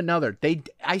just one another.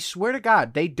 I swear to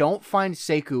God, they don't find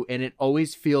Sekou, and it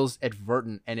always feels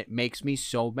advertent, and it makes me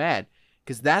so mad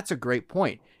because that's a great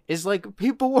point. It's like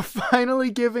people were finally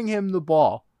giving him the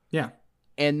ball. Yeah.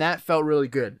 And that felt really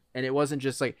good. And it wasn't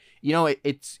just like,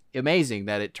 it's amazing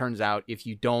that it turns out if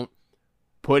you don't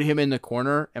put him in the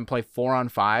corner and play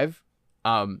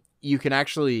 4-on-5, you can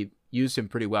actually use him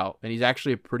pretty well. And he's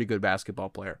actually a pretty good basketball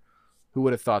player. Who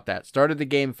would have thought that? Started the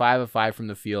game 5 of 5 from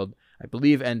the field. I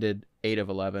believe ended 8 of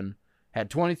 11. Had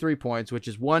 23 points, which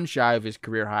is one shy of his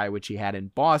career high, which he had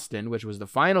in Boston, which was the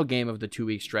final game of the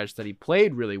 2-week stretch that he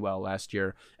played really well last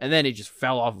year. And then he just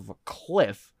fell off of a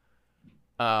cliff.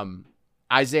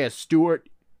 Isaiah Stewart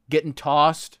getting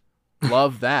tossed.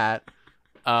 Love that.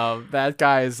 That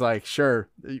guy is like, sure,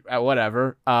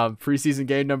 whatever. Preseason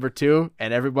game number 2,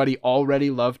 and everybody already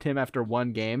loved him after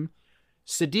one game.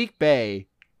 Saddiq Bey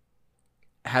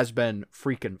has been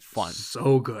freaking fun.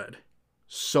 So good.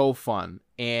 So fun.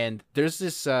 And there's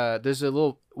this,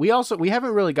 we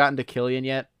haven't really gotten to Killian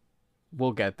yet.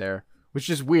 We'll get there, which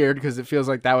is weird because it feels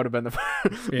like that would have been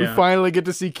we finally get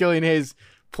to see Killian Hayes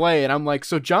play. And I'm like,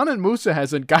 so John and Musa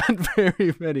hasn't gotten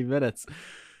very many minutes.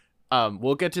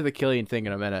 We'll get to the Killian thing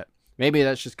in a minute. Maybe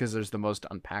that's just because there's the most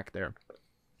to unpack there.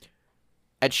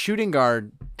 At shooting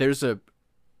guard, there's a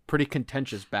pretty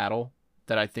contentious battle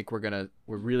that I think we're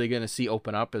really gonna see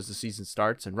open up as the season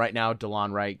starts. And right now,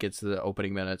 DeLon Wright gets the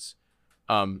opening minutes.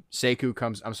 Svi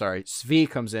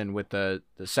comes in with the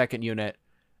second unit,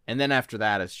 and then after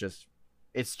that, it's just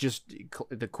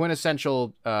the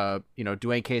quintessential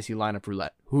Dwayne Casey lineup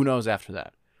roulette. Who knows after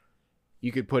that?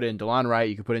 You could put in DeLon Wright,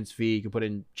 you could put in Svi, you could put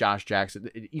in Josh Jackson.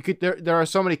 There are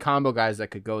so many combo guys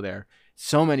that could go there.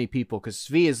 So many people, because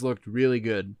Svi has looked really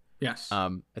good. Yes.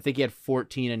 I think he had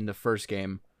 14 in the first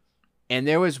game. And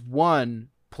there was one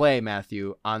play,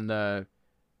 Matthew, on the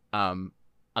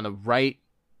right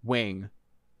wing.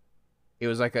 It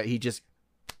was like he just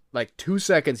 2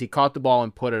 seconds, he caught the ball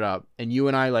and put it up. And you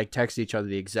and I texted each other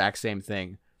the exact same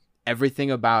thing. Everything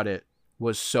about it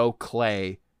was so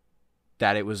Clay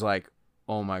that it was like,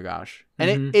 oh my gosh.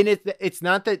 And it's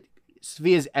not that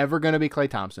Svi is ever going to be Klay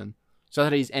Thompson. It's not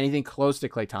that he's anything close to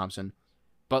Klay Thompson.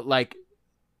 But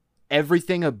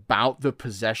everything about the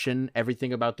possession,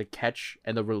 everything about the catch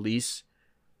and the release,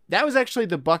 that was actually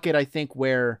the bucket, I think,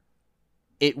 where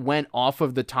it went off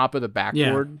of the top of the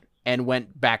backboard and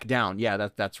went back down. Yeah,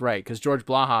 that's right. Because George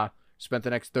Blaha spent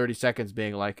the next 30 seconds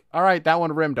being like, all right, that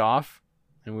one rimmed off.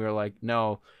 And we were like,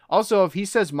 no. Also, if he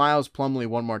says Miles Plumlee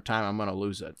one more time, I'm going to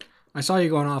lose it. I saw you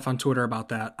going off on Twitter about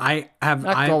that.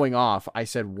 Going off. I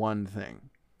said one thing.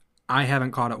 I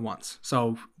haven't caught it once.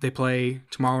 So they play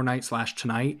tomorrow night /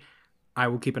 tonight. I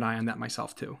will keep an eye on that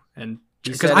myself too. And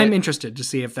because I'm interested to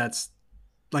see if that's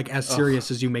as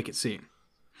serious as you make it seem.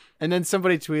 And then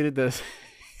somebody tweeted this.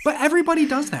 But everybody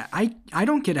does that. I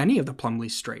don't get any of the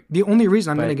Plumlee straight. The only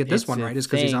reason I'm going to get this one right is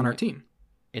because he's on our team.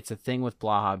 It's a thing with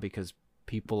Blaha because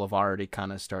people have already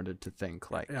kind of started to think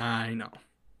I know.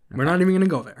 We're not even going to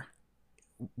go there.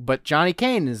 But Johnny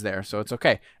Kane is there, so it's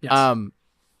okay. Yes.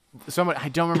 Someone, I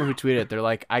don't remember who tweeted it. They're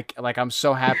like, I'm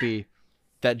so happy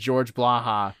that George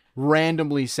Blaha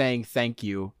randomly saying thank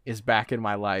you is back in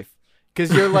my life.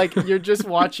 Because you're just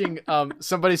watching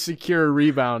somebody secure a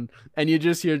rebound, and you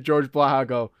just hear George Blaha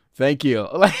go, Thank you.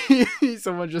 Like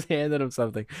someone just handed him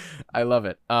something. I love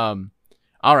it. All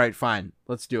right, fine.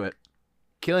 Let's do it.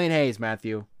 Killian Hayes,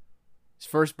 Matthew. His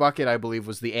first bucket, I believe,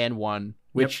 was the and one,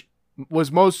 which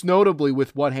was most notably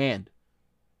with what hand?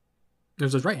 It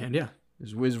was his right hand, yeah.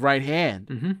 It was his right hand.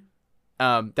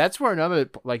 Mm-hmm. That's where another,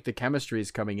 like, the chemistry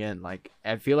is coming in. Like,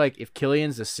 I feel like if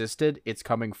Killian's assisted, it's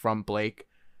coming from Blake.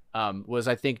 Was,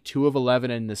 I think, 2 of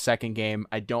 11 in the second game.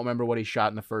 I don't remember what he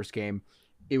shot in the first game.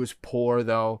 It was poor,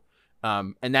 though.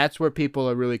 And that's where people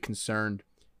are really concerned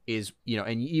is, you know,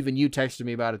 and even you texted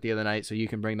me about it the other night, so you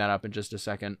can bring that up in just a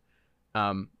second.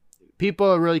 People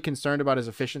are really concerned about his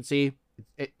efficiency.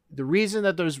 The reason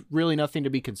that there's really nothing to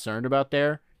be concerned about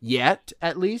there, yet,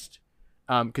 at least,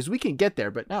 because we can get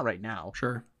there, but not right now.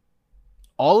 Sure.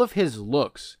 All of his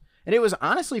looks, and it was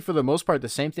honestly, for the most part, the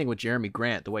same thing with Jeremy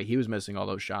Grant, the way he was missing all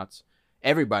those shots.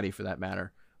 Everybody, for that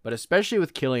matter. But especially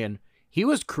with Killian, he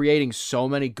was creating so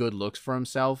many good looks for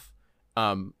himself,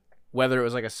 whether it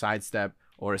was like a sidestep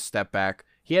or a step back.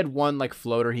 He had one like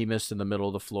floater he missed in the middle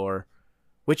of the floor,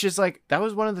 which is like, that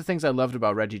was one of the things I loved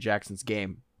about Reggie Jackson's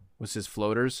game, was his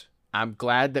floaters. I'm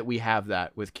glad that we have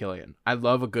that with Killian. I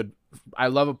love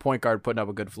a point guard putting up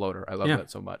a good floater. I love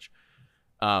that so much.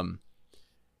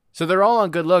 So they're all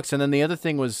on good looks. And then the other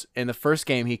thing was, in the first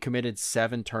game, he committed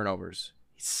 7 turnovers.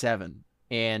 7.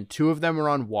 And 2 of them were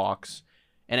on walks.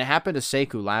 And it happened to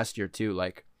Sekou last year too.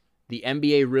 Like, the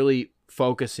NBA really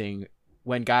focusing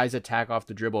when guys attack off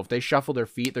the dribble. If they shuffle their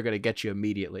feet, they're going to get you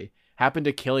immediately. Happened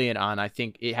to Killian on, I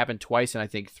think it happened twice in, I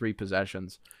think, 3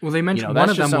 possessions. Well, they mentioned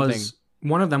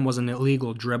one of them was an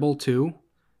illegal dribble too,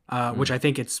 which I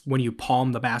think it's when you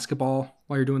palm the basketball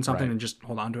while you're doing something and just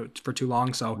hold on to it for too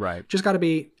long. So just got to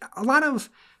be, a lot of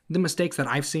the mistakes that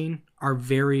I've seen are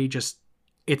very just,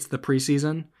 it's the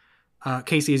preseason.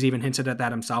 Casey has even hinted at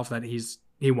that himself, that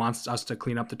he wants us to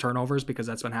clean up the turnovers because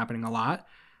that's been happening a lot.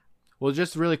 Well,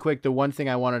 just really quick, the one thing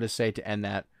I wanted to say to end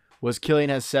that was Killian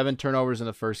has 7 turnovers in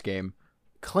the first game,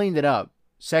 cleaned it up.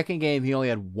 Second game, he only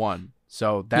had 1.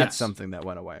 So that's something that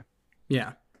went away.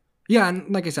 Yeah. Yeah.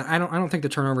 And like I said, I don't think the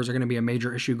turnovers are going to be a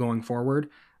major issue going forward.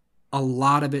 A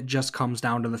lot of it just comes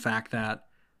down to the fact that,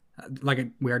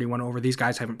 like we already went over, these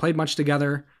guys haven't played much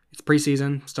together. It's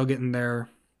preseason, still getting their,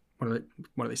 what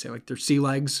do they say? Like their sea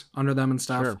legs under them and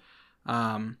stuff. Sure.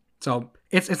 So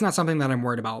it's not something that I'm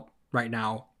worried about right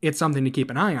now. It's something to keep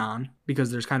an eye on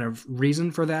because there's kind of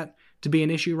reason for that to be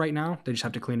an issue right now. They just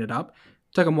have to clean it up.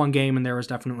 Took them 1 game and there was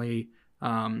definitely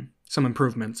some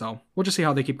improvement. So we'll just see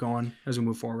how they keep going as we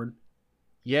move forward.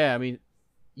 Yeah, I mean,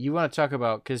 you want to talk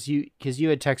about, because you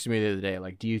had texted me the other day,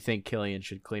 like, do you think Killian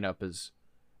should clean up his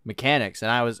mechanics?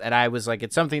 And I was like,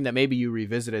 it's something that maybe you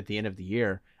revisit at the end of the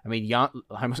year. I mean,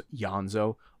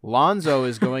 Lonzo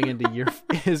is going into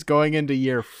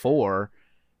year 4,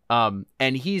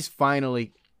 and he's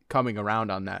finally coming around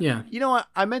on that. Yeah. You know what?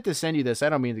 I meant to send you this. I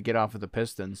don't mean to get off of the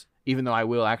Pistons, even though I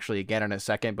will actually again in a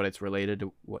second, but it's related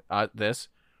to this.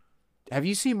 Have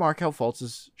you seen Markelle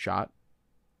Fultz's shot?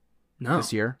 No.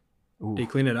 This year? Ooh. Did he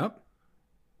clean it up?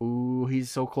 Ooh, he's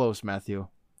so close, Matthew.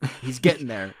 He's getting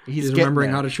there. He's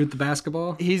remembering how to shoot the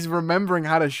basketball. He's remembering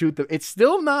how to shoot the. It's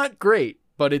still not great,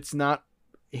 but it's not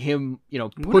him,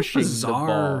 pushing the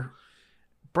ball.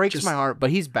 Breaks my heart, but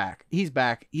he's back. He's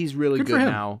back. He's really good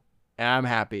now, and I'm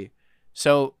happy.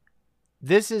 So,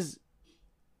 this is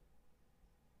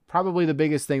probably the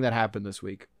biggest thing that happened this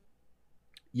week.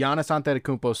 Giannis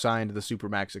Antetokounmpo signed the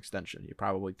Supermax extension. You're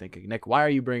probably thinking, Nick, why are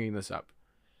you bringing this up?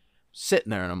 Sitting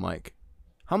there, and I'm like,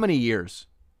 how many years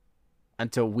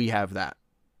until we have that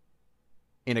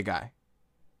in a guy?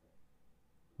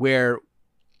 Where,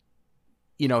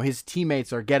 his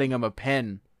teammates are getting him a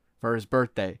pen for his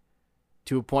birthday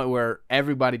to a point where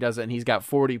everybody does it, and he's got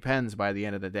 40 pens by the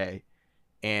end of the day.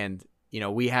 And,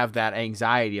 we have that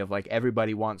anxiety of, like,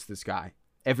 everybody wants this guy.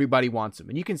 Everybody wants him.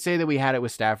 And you can say that we had it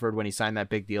with Stafford when he signed that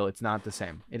big deal. It's not the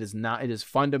same. It is not. It is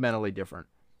fundamentally different.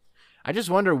 I just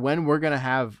wonder when we're going to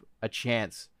have a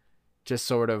chance to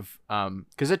sort of,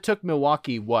 because it took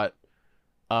Milwaukee,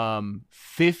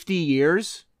 50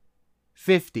 years?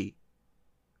 50.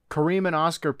 Kareem and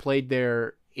Oscar played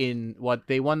there in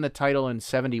they won the title in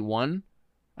 71,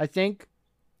 I think.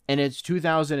 And it's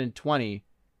 2020.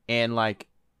 And like,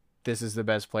 this is the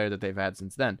best player that they've had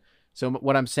since then. So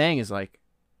what I'm saying is, like,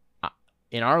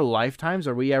 in our lifetimes,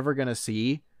 are we ever going to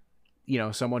see,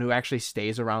 someone who actually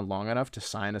stays around long enough to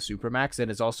sign a Supermax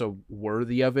and is also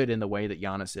worthy of it in the way that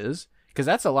Giannis is? Because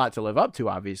that's a lot to live up to,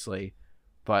 obviously.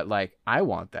 But, like, I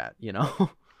want that,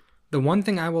 The one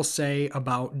thing I will say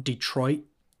about Detroit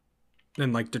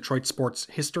and, like, Detroit sports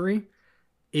history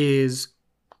is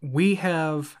we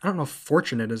have, I don't know if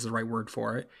fortunate is the right word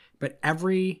for it, but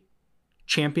every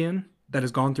champion that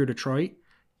has gone through Detroit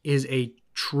is a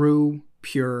true,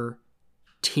 pure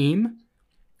team.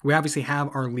 We obviously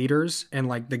have our leaders and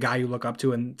like the guy you look up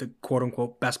to and the quote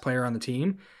unquote best player on the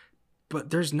team,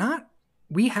 but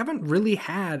we haven't really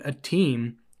had a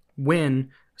team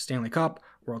win Stanley Cup,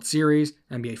 World Series,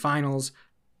 NBA Finals,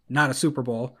 not a Super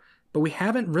Bowl, but we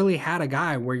haven't really had a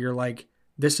guy where you're like,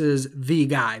 this is the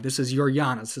guy, this is your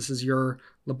Giannis, this is your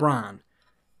LeBron.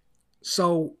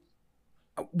 So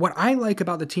what I like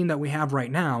about the team that we have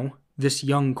right now, this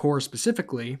young core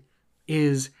specifically,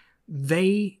 is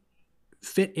they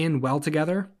fit in well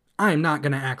together. I'm not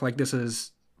going to act like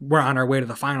we're on our way to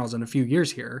the finals in a few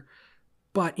years here.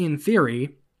 But in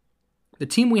theory, the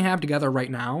team we have together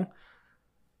right now,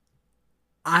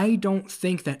 I don't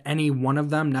think that any one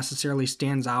of them necessarily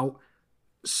stands out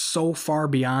so far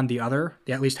beyond the other.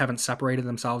 They at least haven't separated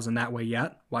themselves in that way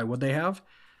yet. Why would they have?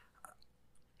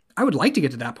 I would like to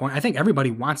get to that point. I think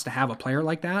everybody wants to have a player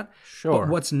like that. Sure. But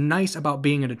what's nice about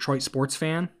being a Detroit sports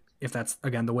fan, if that's,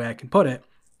 again, the way I can put it,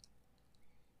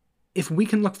 if we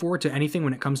can look forward to anything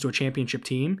when it comes to a championship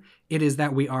team, it is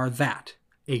that we are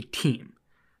a team.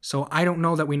 So I don't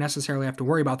know that we necessarily have to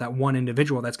worry about that one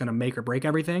individual that's going to make or break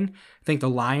everything. I think the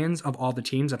Lions of all the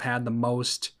teams have had the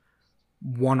most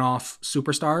one-off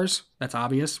superstars. That's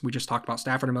obvious. We just talked about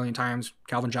Stafford a million times,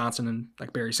 Calvin Johnson and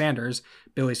like Barry Sanders,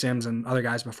 Billy Sims and other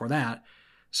guys before that.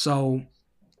 So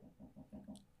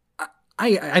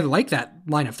I like that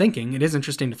line of thinking. It is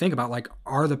interesting to think about, like,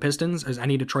 are the Pistons, is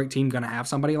any Detroit team going to have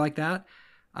somebody like that?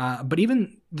 But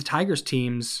even the Tigers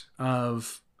teams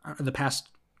of the past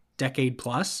decade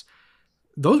plus,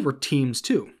 those were teams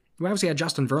too. We obviously had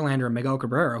Justin Verlander and Miguel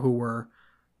Cabrera, who were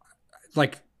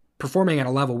like performing at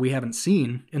a level we haven't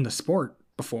seen in the sport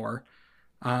before.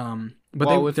 But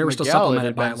they were still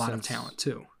supplemented by a lot of talent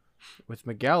too. With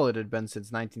Miguel, it had been since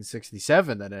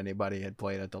 1967 that anybody had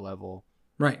played at the level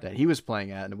that he was playing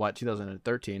at in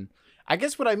 2013. I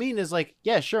guess what I mean is, like,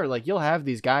 yeah, sure, like you'll have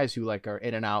these guys who like are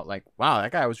in and out, like, wow,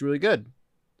 that guy was really good.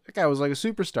 That guy was like a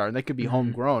superstar, and they could be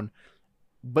homegrown.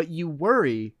 But you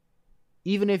worry,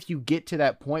 even if you get to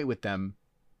that point with them.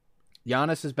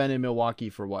 Giannis has been in Milwaukee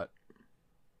for what?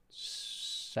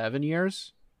 7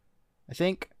 years, I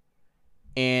think.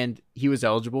 And he was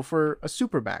eligible for a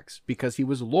Supermax because he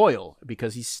was loyal,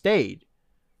 because he stayed.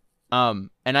 And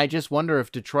I just wonder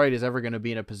if Detroit is ever going to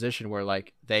be in a position where,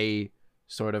 like, they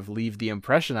sort of leave the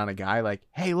impression on a guy like,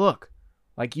 hey, look,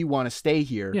 like, you want to stay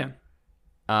here. Yeah.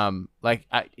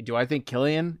 Do I think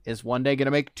Killian is one day going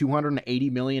to make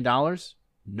 $280 million?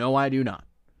 No, I do not.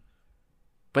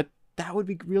 But that would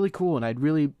be really cool, and I'd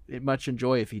really much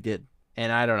enjoy if he did.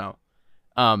 And I don't know.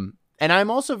 And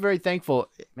I'm also very thankful,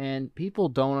 man, people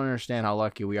don't understand how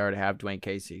lucky we are to have Dwayne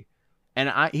Casey. And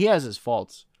he has his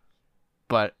faults,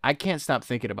 but I can't stop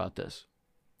thinking about this.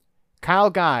 Kyle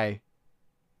Guy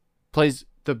plays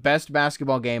the best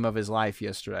basketball game of his life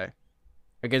yesterday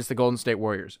against the Golden State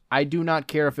Warriors. I do not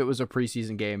care if it was a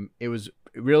preseason game. It was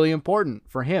really important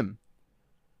for him.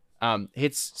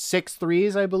 Hits 6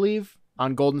 threes, I believe,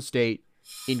 on Golden State,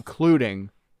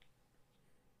 including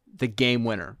the game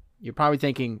winner. You're probably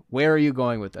thinking, where are you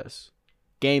going with this?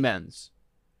 Game ends.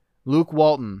 Luke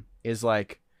Walton is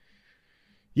like,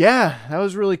 yeah, that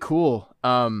was really cool.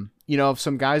 If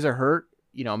some guys are hurt,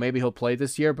 maybe he'll play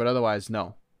this year, but otherwise,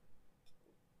 no.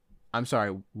 I'm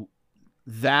sorry.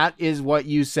 That is what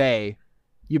you say.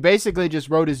 You basically just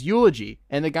wrote his eulogy,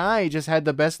 and the guy just had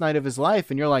the best night of his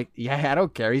life, and you're like, yeah, I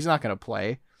don't care. He's not going to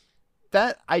play.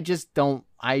 I just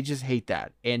hate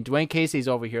that. And Dwayne Casey's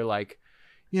over here like,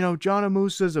 John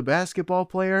Amusa's a basketball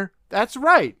player. That's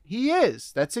right. He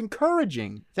is. That's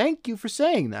encouraging. Thank you for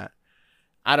saying that.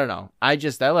 I don't know.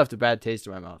 That left a bad taste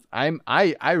in my mouth.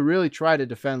 I really try to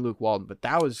defend Luke Walton, but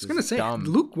that was just dumb.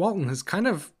 Luke Walton has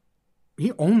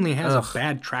he only has a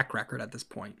bad track record at this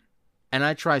point. And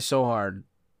I try so hard.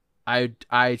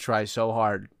 I try so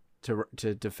hard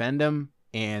to defend him,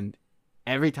 and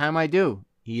every time I do,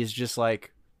 he is just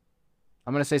like,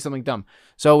 I'm going to say something dumb.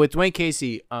 So with Dwayne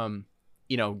Casey,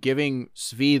 giving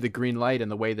Svi the green light in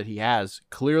the way that he has,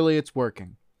 clearly it's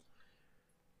working.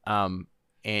 And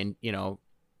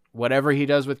whatever he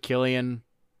does with Killian,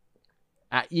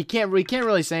 we can't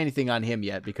really say anything on him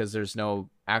yet because there's no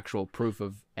actual proof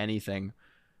of anything.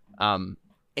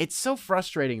 It's so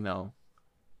frustrating though,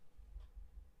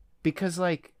 because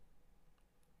like,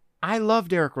 I love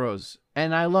Derrick Rose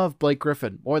and I love Blake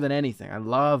Griffin more than anything. I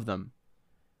love them,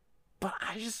 but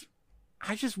I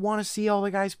just want to see all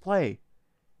the guys play.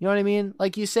 You know what I mean?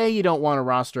 Like you say, you don't want a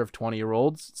roster of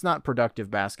 20-year-olds. It's not productive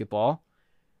basketball.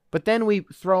 But then we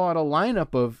throw out a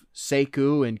lineup of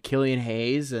Sekou and Killian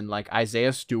Hayes and like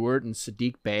Isaiah Stewart and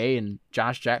Sadiq Bey and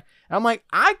Josh Jack. And I'm like,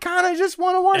 I kind of just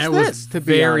want to watch It this. was To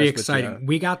be very honest with exciting. you.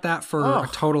 We got that for a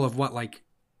total of what, like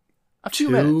A few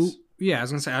minutes. Yeah, I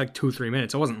was gonna say like 2-3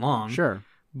 minutes. It wasn't long. Sure.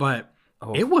 But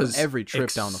it was every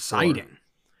trip down the floor. exciting.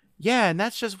 Yeah, and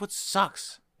that's just what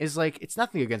sucks. Is like, it's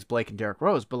nothing against Blake and Derrick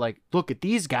Rose, but like, look at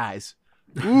these guys.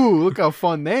 Ooh, look how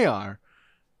fun they are.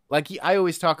 Like, I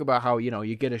always talk about how,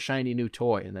 you get a shiny new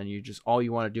toy and then you just, all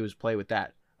you want to do is play with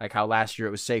that. Like how last year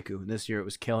it was Sekou and this year it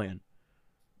was Killian.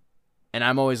 And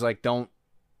I'm always like, don't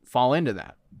fall into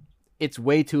that. It's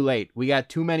way too late. We got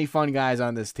too many fun guys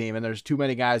on this team and there's too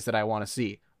many guys that I want to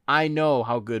see. I know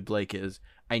how good Blake is.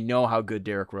 I know how good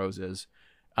Derrick Rose is.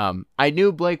 I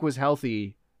knew Blake was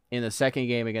healthy in the second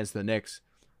game against the Knicks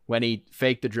when he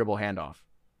faked the dribble handoff.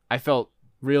 I felt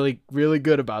really, really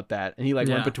good about that. And he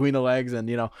went between the legs and,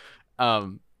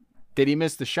 did he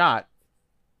miss the shot?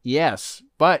 Yes,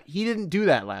 but he didn't do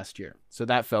that last year. So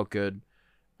that felt good.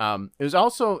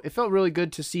 It felt really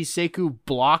good to see Sekou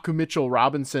block Mitchell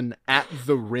Robinson at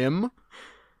the rim.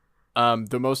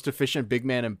 The most efficient big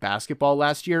man in basketball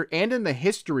last year and in the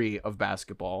history of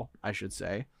basketball, I should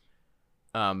say.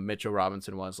 Mitchell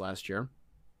Robinson was last year.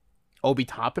 Obi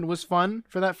Toppin was fun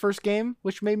for that first game,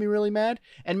 which made me really mad.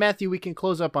 And Matthew, we can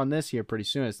close up on this here pretty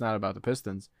soon. It's not about the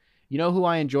Pistons. You know who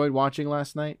I enjoyed watching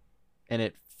last night? And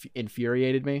it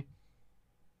infuriated me?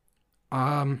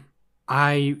 I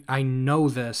know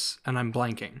this and I'm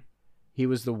blanking. He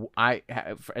was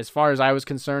as far as I was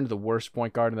concerned, the worst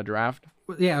point guard in the draft.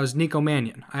 Yeah, it was Nico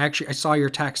Mannion. I saw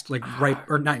your text your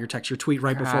tweet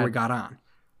right before we got on.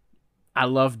 I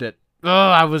loved it. Oh,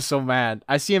 I was so mad.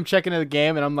 I see him checking in the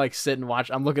game and I'm like sitting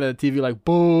watching. I'm looking at the TV like,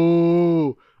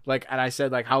 boo. Like, and I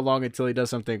said like, how long until he does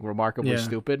something remarkably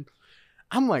stupid?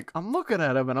 I'm looking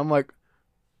at him and I'm like,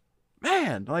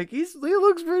 man, like he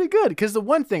looks pretty good. Because the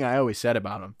one thing I always said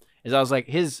about him is I was like,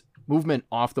 his movement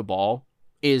off the ball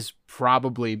is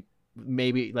probably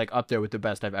maybe like up there with the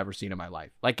best I've ever seen in my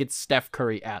life. Like it's Steph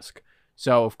Curry-esque.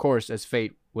 So of course, as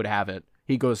fate would have it,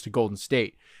 he goes to Golden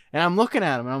State. And I'm looking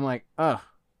at him and I'm like, ugh.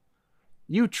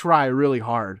 You try really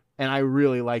hard, and I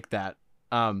really like that.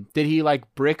 Did he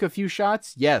like brick a few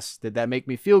shots? Yes. Did that make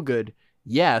me feel good?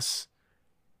 Yes.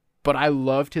 But I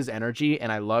loved his energy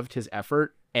and I loved his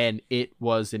effort, and it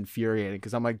was infuriating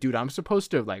because I'm like, dude, I'm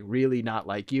supposed to like really not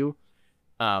like you.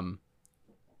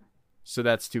 So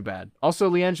that's too bad. Also,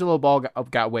 LiAngelo Ball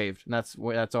got waived, and that's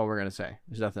all we're gonna say.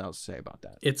 There's nothing else to say about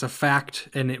that. It's a fact,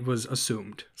 and it was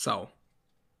assumed. So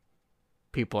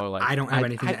people are like, I don't have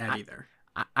anything to add either.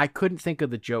 I couldn't think of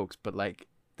the jokes, but like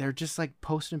they're just like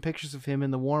posting pictures of him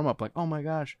in the warm up, like, oh my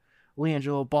gosh,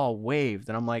 LiAngelo Ball waived,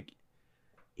 and I'm like,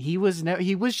 he was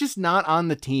just not on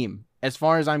the team. As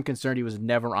far as I'm concerned, he was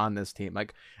never on this team.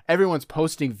 Like everyone's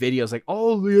posting videos, like,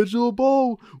 oh, LiAngelo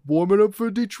Ball warming up for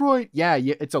Detroit. Yeah,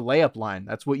 it's a layup line.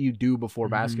 That's what you do before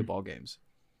basketball games.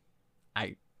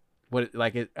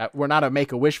 We're not a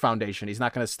Make-A-Wish Foundation. He's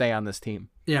not going to stay on this team.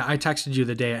 Yeah, I texted you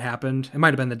the day it happened. It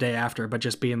might have been the day after, but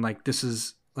just being like, this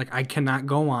is like, I cannot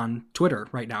go on Twitter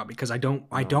right now because I don't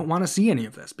want to see any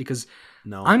of this because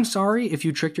I'm sorry if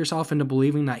you tricked yourself into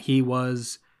believing that he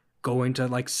was going to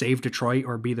like save Detroit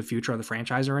or be the future of the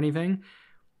franchise or anything.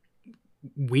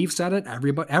 We've said it.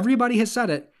 Everybody has said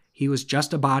it. He was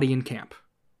just a body in camp.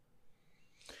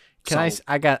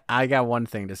 I got one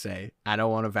thing to say. I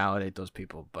don't want to validate those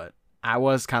people, but I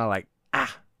was kind of like,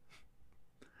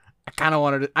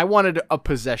 I wanted a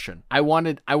possession. I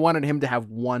wanted him to have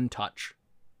one touch.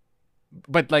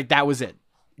 But like that was it.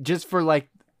 Just for like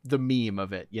the meme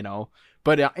of it,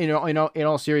 But in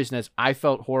all seriousness, I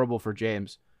felt horrible for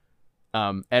James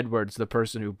Edwards, the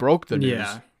person who broke the news.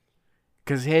 Yeah.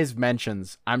 Cuz his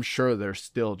mentions, I'm sure they're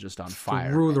still just on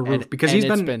fire. Through the roof because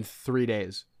it's been 3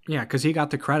 days. Yeah, cuz he got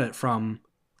the credit from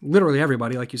literally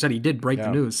everybody. Like you said, he did break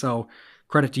the news. So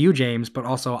credit to you, James, but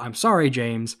also I'm sorry,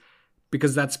 James,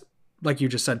 because that's, like you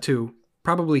just said too,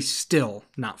 probably still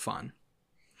not fun.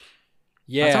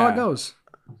 Yeah. That's how it goes.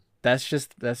 That's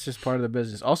just part of the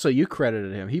business. Also, you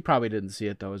credited him. He probably didn't see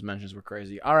it, though. His mentions were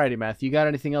crazy. Alrighty, Matthew, you got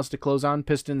anything else to close on?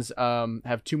 Pistons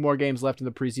have 2 more games left in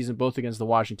the preseason, both against the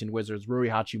Washington Wizards. Rui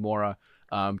Hachimura,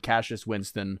 Cassius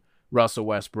Winston, Russell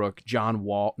Westbrook, John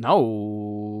Wall.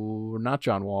 No, not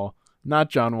John Wall.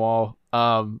 Not John Wall.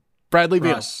 Bradley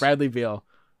Beal. Bradley Beal.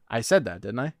 I said that,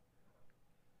 didn't I?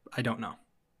 I don't know.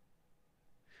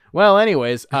 Well,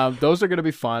 anyways, those are going to be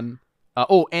fun.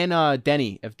 And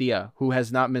Denny Avdia, who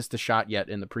has not missed a shot yet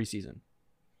in the preseason.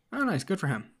 Oh, nice. Good for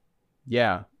him.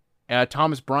 Yeah.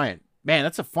 Thomas Bryant. Man,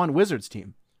 that's a fun Wizards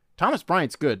team. Thomas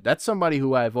Bryant's good. That's somebody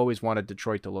who I've always wanted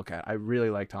Detroit to look at. I really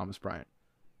like Thomas Bryant.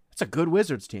 That's a good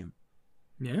Wizards team.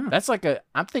 Yeah,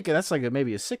 I'm thinking that's like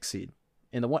maybe a 6 seed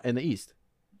in the East.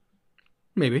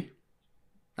 maybe.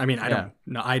 I mean, I Yeah. don't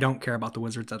know. I don't care about the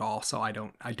Wizards at all, so I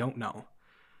don't know.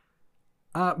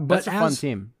 But That's a fun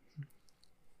team.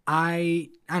 I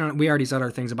don't know. We already said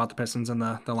our things about the Pistons and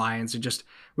the Lions.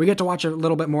 We get to watch a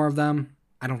little bit more of them.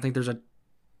 I don't think there's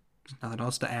nothing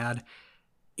else to add.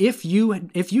 If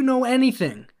you know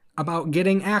anything about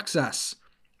getting access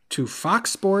to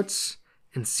Fox Sports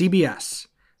and CBS,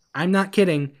 I'm not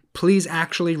kidding. Please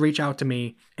actually reach out to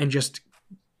me and just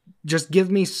give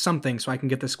me something so I can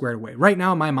get this squared away. Right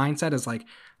now, my mindset is like,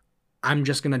 I'm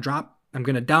going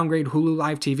to downgrade Hulu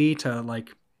Live TV to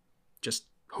like just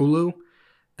Hulu,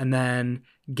 and then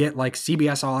get like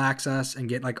CBS All Access and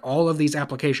get like all of these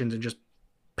applications and just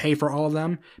pay for all of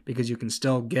them, because you can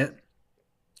still get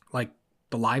like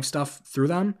the live stuff through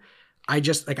them. I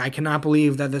cannot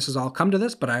believe that this has all come to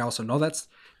this, but I also know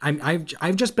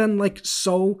I've just been like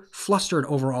so flustered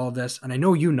over all of this, and I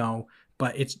know you know,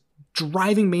 but it's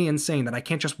driving me insane that I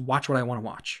can't just watch what I want to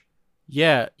watch.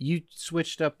 Yeah, you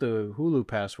switched up the Hulu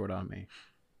password on me.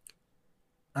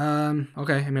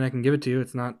 Okay. I mean, I can give it to you.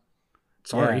 It's not.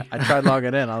 Sorry. Yeah, I tried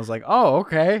logging in. I was like, oh,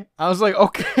 okay. I just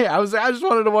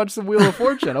wanted to watch some Wheel of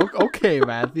Fortune. Okay,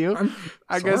 Matthew.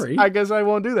 I guess I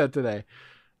won't do that today.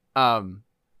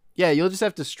 Yeah, you'll just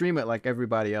have to stream it like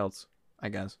everybody else, I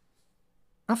guess.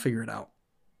 I'll figure it out.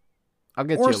 I'll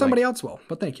get to it. Or somebody else will,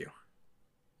 but thank you.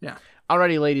 Yeah.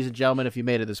 Alrighty, ladies and gentlemen, if you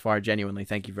made it this far, genuinely,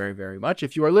 thank you very, very much.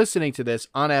 If you are listening to this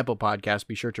on Apple Podcasts,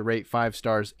 be sure to rate 5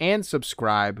 stars and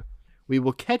subscribe. We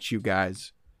will catch you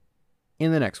guys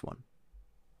in the next one.